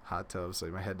the hot tub so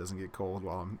my head doesn't get cold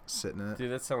while I'm sitting in it.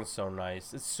 Dude, that sounds so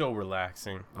nice. It's so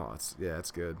relaxing. Oh,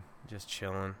 it's good. Just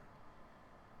chilling.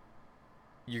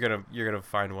 You're gonna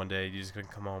find one day you're just gonna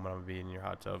come home and I'm gonna be in your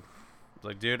hot tub. It's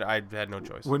like, dude, I had no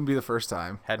choice. Wouldn't be the first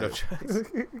time. Had no choice.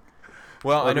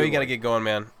 Well, I know you gotta get going,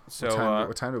 man. So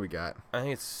what time do we got? I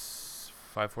think it's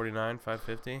 5:49,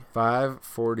 5:50.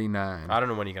 5:49. I don't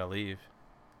know when you gotta leave.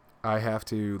 I have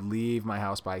to leave my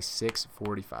house by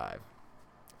 6:45.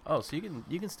 Oh, so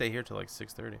you can stay here till like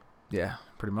 6:30. Yeah,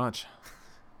 pretty much.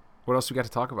 What else we got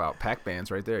to talk about? Pack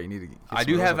bands right there. You need to. Get I some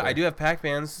do of those have out there. pack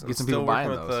bands. Get some Still people buying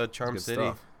working those. with Charm That's good City.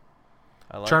 stuff.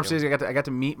 I like Charm him. City. I got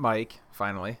to meet Mike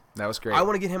finally. That was great. I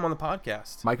want to get him on the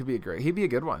podcast. Mike would be he'd be a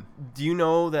good one. Do you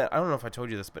know that? I don't know if I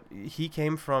told you this, but he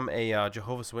came from a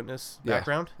Jehovah's Witness Yeah.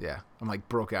 background. Yeah, I'm like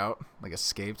broke out, like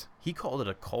escaped. He called it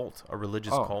a cult, a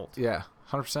religious Oh, cult. yeah,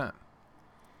 100%.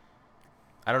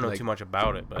 I don't know Like- too much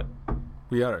about it, but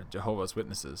We are Jehovah's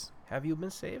Witnesses. have you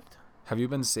been saved? Have you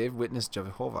been saved? Witness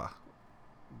Jehovah.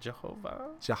 Jehovah?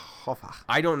 Jehovah.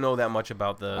 I don't know that much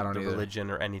about the I don't either. religion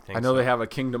or anything. I know so- they have a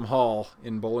Kingdom Hall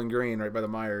in Bowling Green, right by the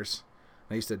Myers.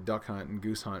 I used to duck hunt and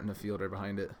goose hunt in the field right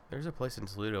behind it. There's a place in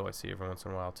Toledo I see every once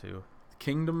in a while too.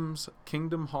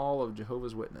 Kingdom Hall of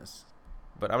Jehovah's Witness.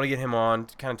 But I'm gonna get him on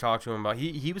to kind of talk to him about.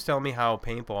 He was telling me how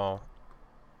paintball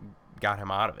got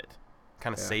him out of it,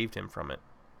 kind of Yeah. saved him from it.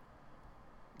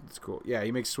 It's cool. Yeah,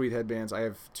 he makes sweet headbands. I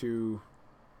have two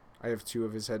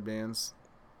of his headbands,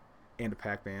 and a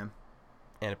pack band.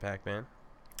 And a Pac-Man.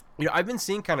 You know, I've been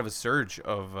seeing kind of a surge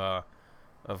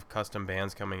of custom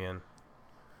bands coming in.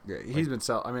 Yeah, he's been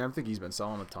selling. I mean, I think he's been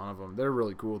selling a ton of them. They're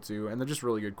really cool too, and they're just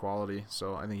really good quality.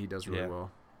 So I think he does really Yeah.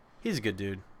 well. He's a good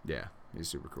dude. Yeah, he's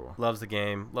super cool. Loves the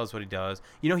game. Loves what he does.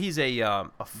 You know, he's a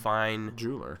fine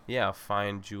Jeweler. a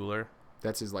fine jeweler.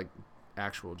 That's his like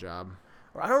actual job.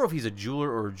 I don't know if he's a jeweler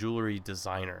or a jewelry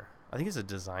designer. I think he's a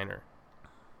designer.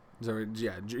 So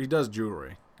yeah, he does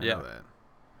jewelry. I Yeah. know that.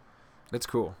 That's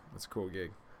cool. That's a cool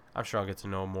gig. I'm sure I'll get to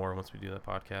know more once we do that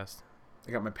podcast.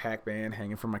 I got my pack band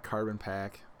hanging from my carbon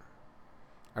pack.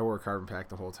 I wore a carbon pack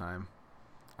the whole time.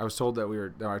 I was told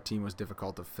that our team was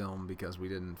difficult to film because we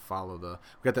didn't follow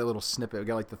we got that little snippet. We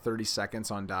got like the 30 seconds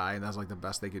on die, and that was like the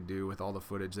best they could do with all the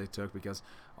footage they took because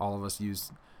all of us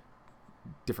used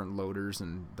different loaders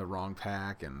and the wrong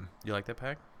pack. And You like that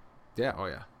pack? yeah, oh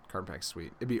yeah, carbon pack's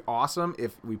sweet. It'd be awesome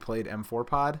if we played M4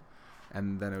 Pod,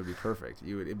 and then it would be perfect.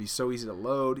 It'd be so easy to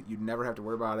load. You'd never have to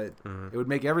worry about it. Mhm. It would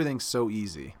make everything so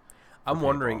easy. I'm for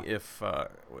wondering paintball.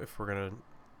 if we're gonna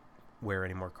wear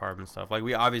any more carbon stuff. Like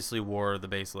we obviously wore the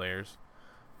base layers,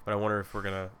 but I wonder if we're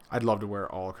gonna. I'd love to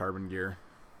wear all carbon gear.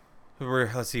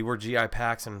 Let's see, we're GI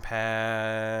packs and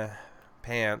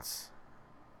pants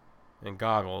and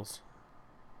goggles.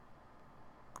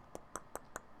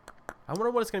 I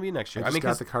wonder what it's gonna be next year. I just got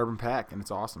 'cause the carbon pack, and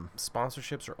it's awesome.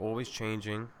 sponsorships are always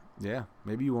changing. Yeah,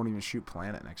 maybe you won't even shoot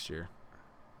Planet next year.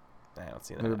 I don't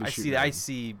see Maybe that. we'll be I shooting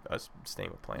see us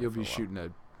staying with Planet. You'll for a be while. shooting a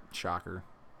shocker.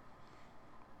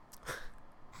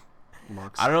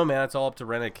 Lux. I don't know, man. It's all up to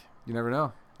Rennick. You never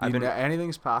know. I've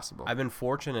Anything's possible. I've been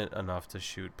fortunate enough to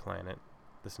shoot Planet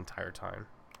this entire time.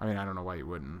 I mean, I don't know why you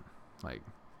wouldn't. Like,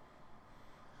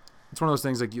 it's one of those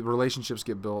things like relationships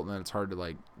get built, and then it's hard to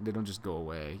like they don't just go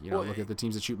away. You know, Well, look at the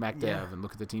teams that shoot MacDev, yeah. and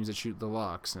look at the teams that shoot the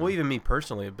Lux. And, Well, even me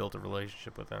personally have built a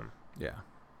relationship with them. yeah.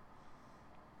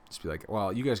 Just be like,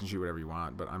 well, you guys can shoot whatever you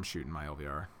want, but I'm shooting my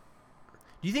LVR.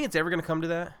 Do you think it's ever going to come to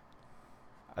that?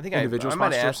 I think Individual I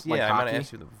might have sponsorships, asked. like Yeah, I might hockey? have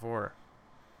asked you that before.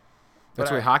 That's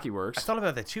But the way hockey works. I thought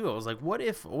about that too. I was like, what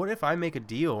if I make a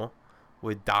deal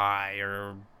with Dye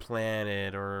or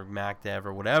Planet or MacDev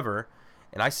or whatever,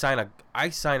 and I sign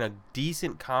a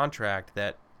decent contract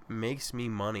that makes me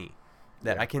money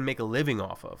that Yeah. I can make a living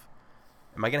off of.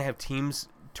 Am I gonna have teams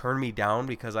turn me down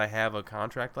because I have a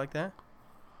contract like that?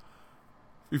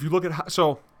 If you look at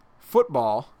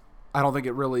football, I don't think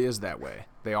it really is that way.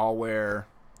 They all wear,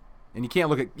 and you can't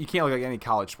look at any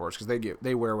college sports because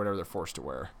they wear whatever they're forced to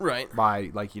wear Right. by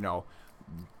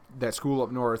that school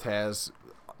up north has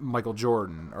Michael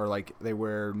Jordan, or like they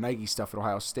wear Nike stuff at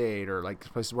Ohio State, or like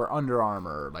places wear Under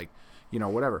Armour, or like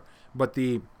whatever. But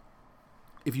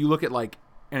if you look at like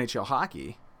NHL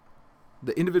hockey,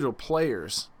 the individual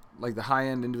players, like the high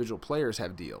end individual players,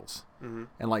 have deals. Mm-hmm.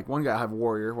 And like one guy will have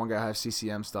Warrior, one guy will have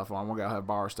CCM stuff on, one guy will have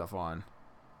Bauer stuff on,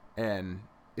 and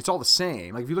it's all the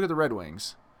same. Like if you look at the Red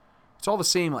Wings, it's all the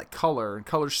same like color and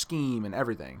color scheme and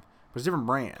everything, but it's different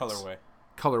brands. Colorway.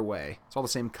 It's all the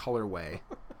same colorway,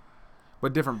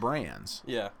 but different brands.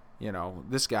 Yeah.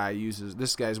 This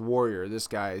guy's Warrior, this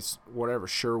guy's whatever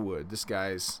Sherwood, this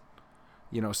guy's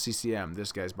CCM,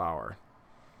 this guy's Bauer.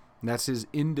 And that's his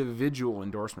individual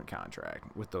endorsement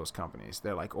contract with those companies.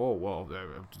 They're like, oh, well,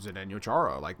 Zdeno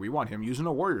Chara, like, we want him using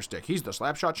a Warrior stick. He's the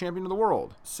slapshot champion of the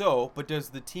world. So, but does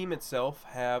the team itself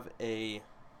have a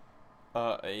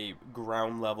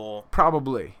ground level?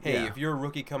 Probably. Hey, yeah. if you're a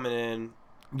rookie coming in,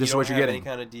 This is you what don't you're have getting. any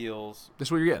kind of deals. This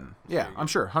is what you're getting. Yeah, I'm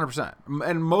sure, 100%.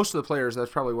 And most of the players,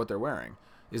 that's probably what they're wearing,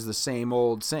 is the same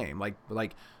old same. Like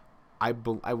I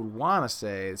would want to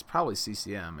say it's probably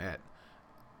CCM at.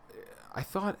 I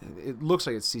thought it looks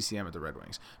like it's CCM at the Red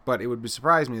Wings, but it would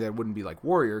surprise me that it wouldn't be like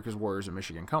Warrior because Warrior's a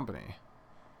Michigan company.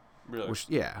 Really? Which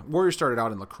Warrior started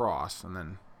out in lacrosse and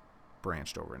then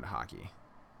branched over into hockey.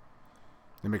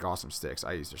 They make awesome sticks.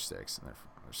 I use their sticks, and they're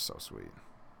so sweet.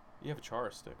 You have a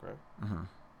Chara stick, right? Mm-hmm.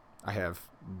 I have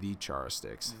the Chara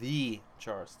sticks. The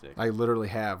Chara stick. I literally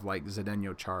have like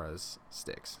Zdeno Chara's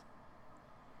sticks.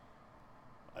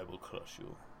 I will crush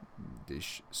you. They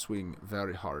swing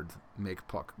very hard, make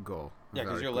puck go. Yeah,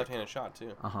 because very you're a quick. left-handed shot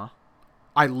too. Uh-huh.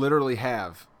 I literally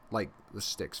have like the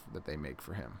sticks that they make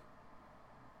for him.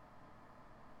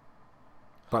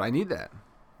 But I need that.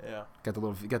 Yeah. Got the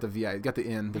You guys VIP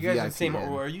are the same. in.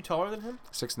 Are you taller than him?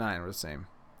 6'9", we're the same.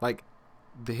 Like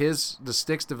the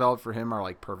sticks developed for him are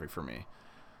like perfect for me.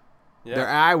 Yeah.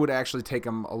 I would actually take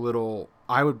them a little.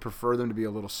 I would prefer them to be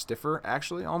a little stiffer,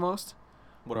 actually, almost.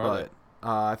 What are they?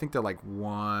 I think they're like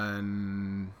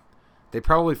they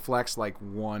probably flex like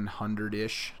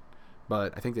 100-ish,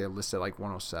 but I think they list at like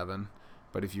 107.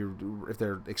 But if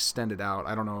they're extended out,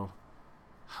 I don't know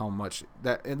how much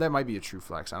that might be a true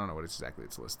flex. I don't know what exactly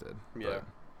it's listed. Yeah. But it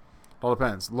all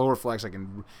depends. Lower flex, I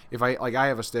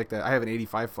have a stick that I have an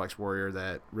 85 flex Warrior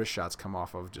that wrist shots come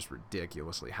off of just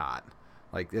ridiculously hot.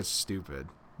 Like it's stupid.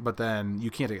 But then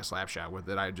you can't take a slap shot with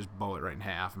it. I just bow it right in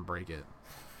half and break it.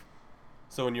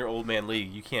 So in your old man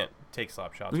league, you can't take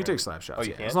slap shots. You can right? take slap shots. Oh,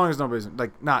 you yeah. can? As long as nobody's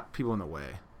like not people in the way.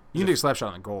 You can take a slap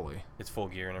shot on the goalie. It's full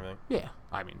gear and everything. Yeah.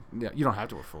 I mean, yeah, you don't have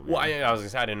to wear full gear. Well, I was gonna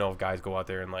say I didn't know if guys go out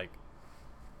there in like,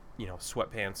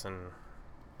 sweatpants and.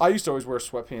 I used to always wear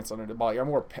sweatpants under the body.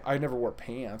 I never wore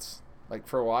pants. Like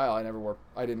for a while,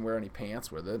 I didn't wear any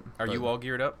pants with it. Are you all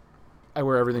geared up? I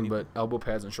wear everything but elbow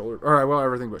pads and shoulder. Or I wear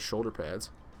everything but shoulder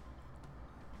pads.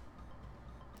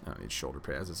 I don't need shoulder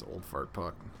pads. It's an old fart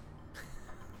puck.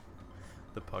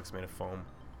 The puck's made of foam.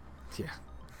 Yeah.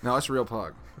 No, it's a real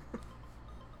puck.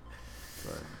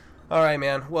 But. All right,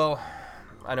 man. Well,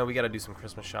 I know we got to do some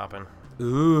Christmas shopping.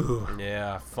 Ooh.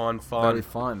 Yeah, fun. That'll be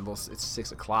fun. Well, it's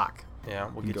 6 o'clock.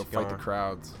 Yeah, we'll You get can you go fight going. the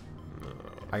crowds.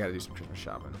 I got to do some Christmas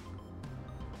shopping.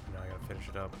 No, I gotta finish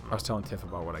it up. I was telling Tiff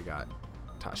about what I got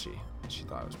Tashi. She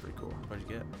thought it was pretty cool. What'd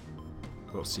you get?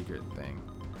 Little secret thing.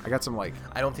 I got some like.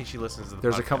 I don't think she listens to the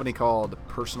There's a podcast. company called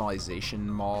Personalization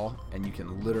Mall, and you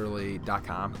can literally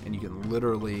 .com, and you can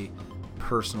literally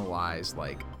personalize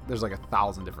like. There's like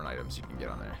 1,000 different items you can get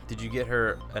on there. Did you get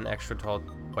her an extra tall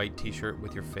white T-shirt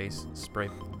with your face spray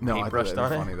No, I thought paintbrushed that'd on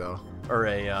be it? funny though. Or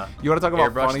a You want to talk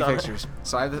about airbrush funny on it? pictures?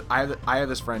 So I have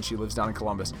this friend. She lives down in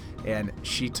Columbus, and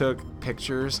she took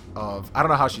pictures of. I don't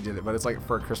know how she did it, but it's like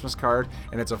for a Christmas card,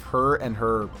 and it's of her and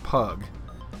her pug,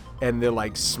 and they're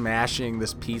like smashing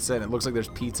this pizza, and it looks like there's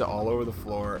pizza all over the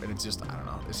floor, and it's just I don't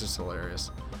know. It's just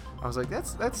hilarious. I was like,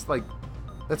 that's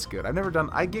good.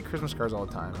 I get Christmas cards all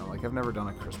the time. I'm like, I've never done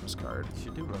a Christmas card. You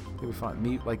should do one. It'd be fun.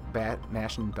 Meet like Bat,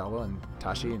 Nash, and Bella and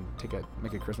Tashi, and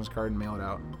make a Christmas card and mail it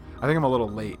out. I think I'm a little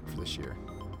late for this year.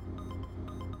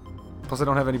 Plus, I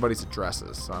don't have anybody's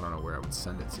addresses, so I don't know where I would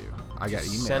send it to. I got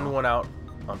email. Send one out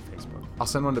on Facebook. I'll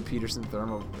send one to Peterson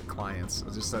Thermo clients.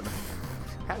 I'll just send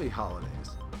Happy Holidays.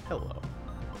 Hello.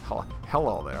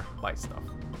 Hello there. Buy stuff.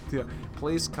 Yeah.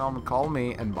 Please come call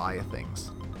me and buy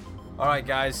things. All right,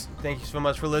 guys. Thank you so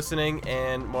much for listening.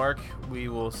 And Mark, we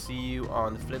will see you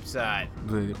on the flip side.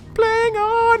 Playing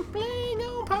on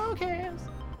podcast.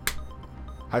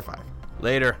 High five.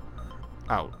 Later.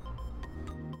 Out.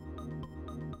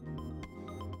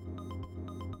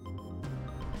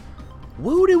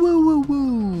 Woo woo woo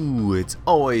woo! It's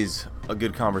always a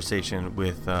good conversation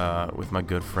with my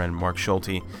good friend Mark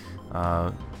Schulte.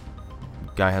 Guy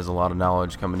has a lot of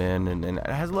knowledge coming in and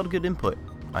has a lot of good input,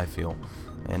 I feel.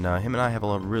 And him and I have a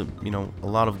lot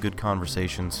of good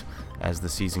conversations as the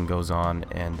season goes on,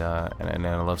 and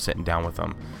I love sitting down with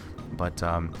them. But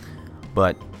I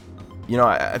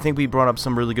think we brought up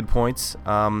some really good points.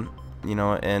 And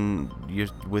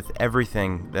with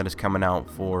everything that is coming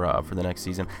out for the next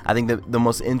season, I think that the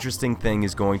most interesting thing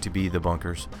is going to be the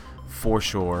bunkers, for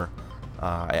sure.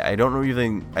 I don't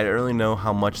really know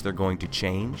how much they're going to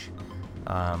change,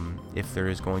 if there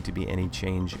is going to be any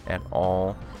change at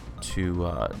all to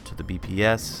the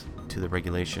BPS, to the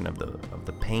regulation of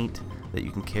the paint that you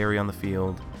can carry on the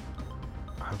field.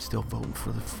 I'm still voting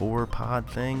for the 4-pod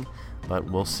thing, but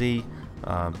we'll see.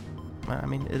 I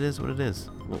mean, it is what it is.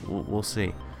 We'll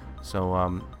see. So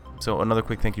another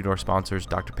quick thank you to our sponsors,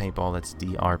 Dr. Paintball. That's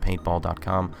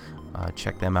drpaintball.com.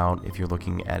 Check them out if you're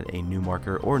looking at a new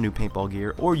marker or new paintball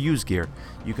gear or used gear.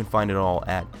 You can find it all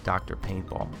at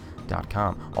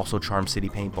drpaintball.com. Also, Charm City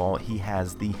Paintball. He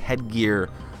has the headgear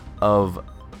of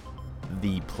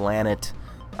the planet.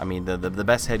 I mean, the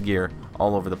best headgear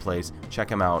all over the place.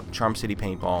 Check him out, Charm City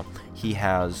Paintball. He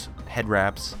has head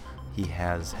wraps. He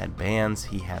has headbands.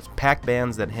 He has pack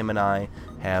bands that him and I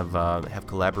have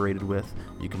collaborated with.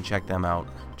 You can check them out,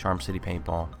 Charm City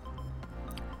Paintball.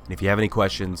 And if you have any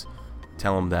questions,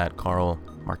 tell him that Carl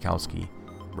Markowski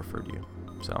referred you.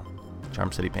 So,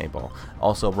 Charm City Paintball.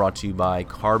 Also brought to you by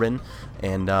Carbon.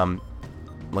 And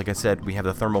like I said, we have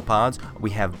the thermal pods.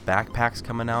 We have backpacks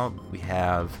coming out. We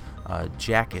have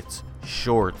jackets,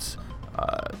 shorts.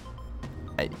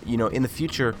 In the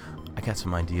future, I got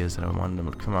some ideas that I wanted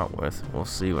them to come out with. We'll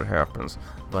see what happens.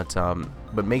 But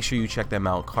make sure you check them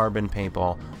out,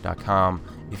 carbonpaintball.com.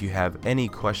 If you have any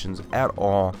questions at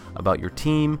all about your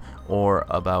team or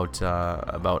about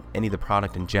any of the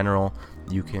product in general,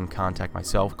 you can contact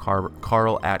myself,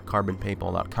 Carl at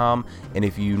carbonpaintball.com. And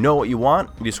if you know what you want,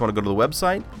 you just want to go to the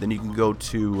website, then you can go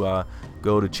to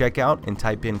checkout and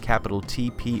type in capital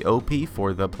TPOP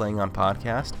for the Playing On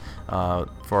podcast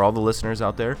for all the listeners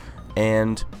out there,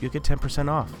 and you'll get 10%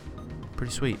 off.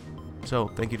 Pretty sweet. So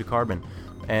thank you to Carbon.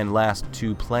 And last,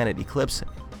 to Planet Eclipse,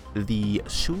 the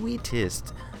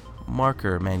sweetest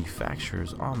marker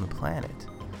manufacturers on the planet.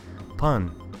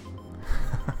 Pun.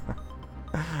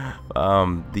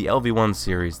 The LV1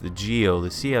 series, the Geo, the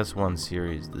CS1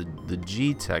 series, the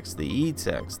G-Tex, the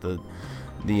E-Tex, the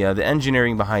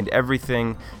engineering behind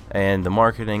everything, and the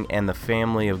marketing, and the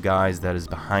family of guys that is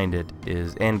behind it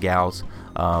and gals.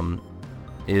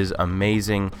 is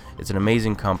amazing. It's an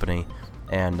amazing company,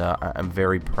 and I'm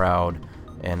very proud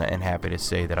and happy to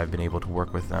say that I've been able to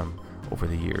work with them over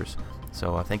the years.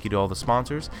 So thank you to all the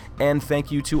sponsors, and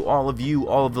thank you to all of you,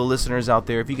 all of the listeners out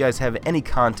there. If you guys have any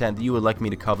content that you would like me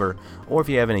to cover, or if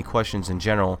you have any questions in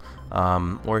general,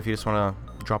 or if you just want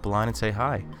to drop a line and say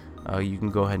hi, you can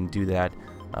go ahead and do that.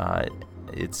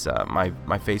 It's my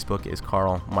Facebook is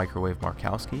Carl Microwave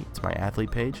Markowski. It's my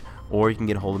athlete page, or you can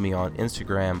get a hold of me on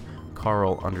Instagram,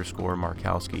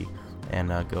 Carl_Markowski, and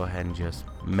go ahead and just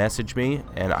message me,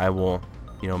 and I will,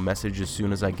 message as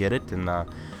soon as I get it, and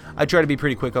I try to be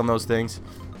pretty quick on those things.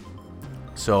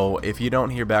 So if you don't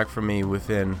hear back from me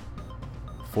within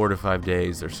 4 to 5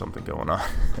 days, there's something going on.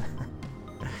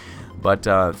 But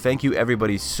thank you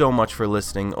everybody so much for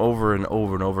listening over and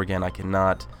over and over again. I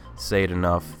cannot say it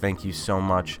enough. Thank you so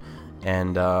much.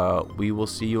 And we will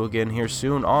see you again here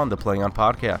soon on the Playing On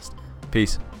Podcast.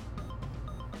 Peace.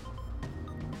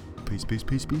 Peace, peace,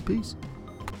 peace, peace, peace.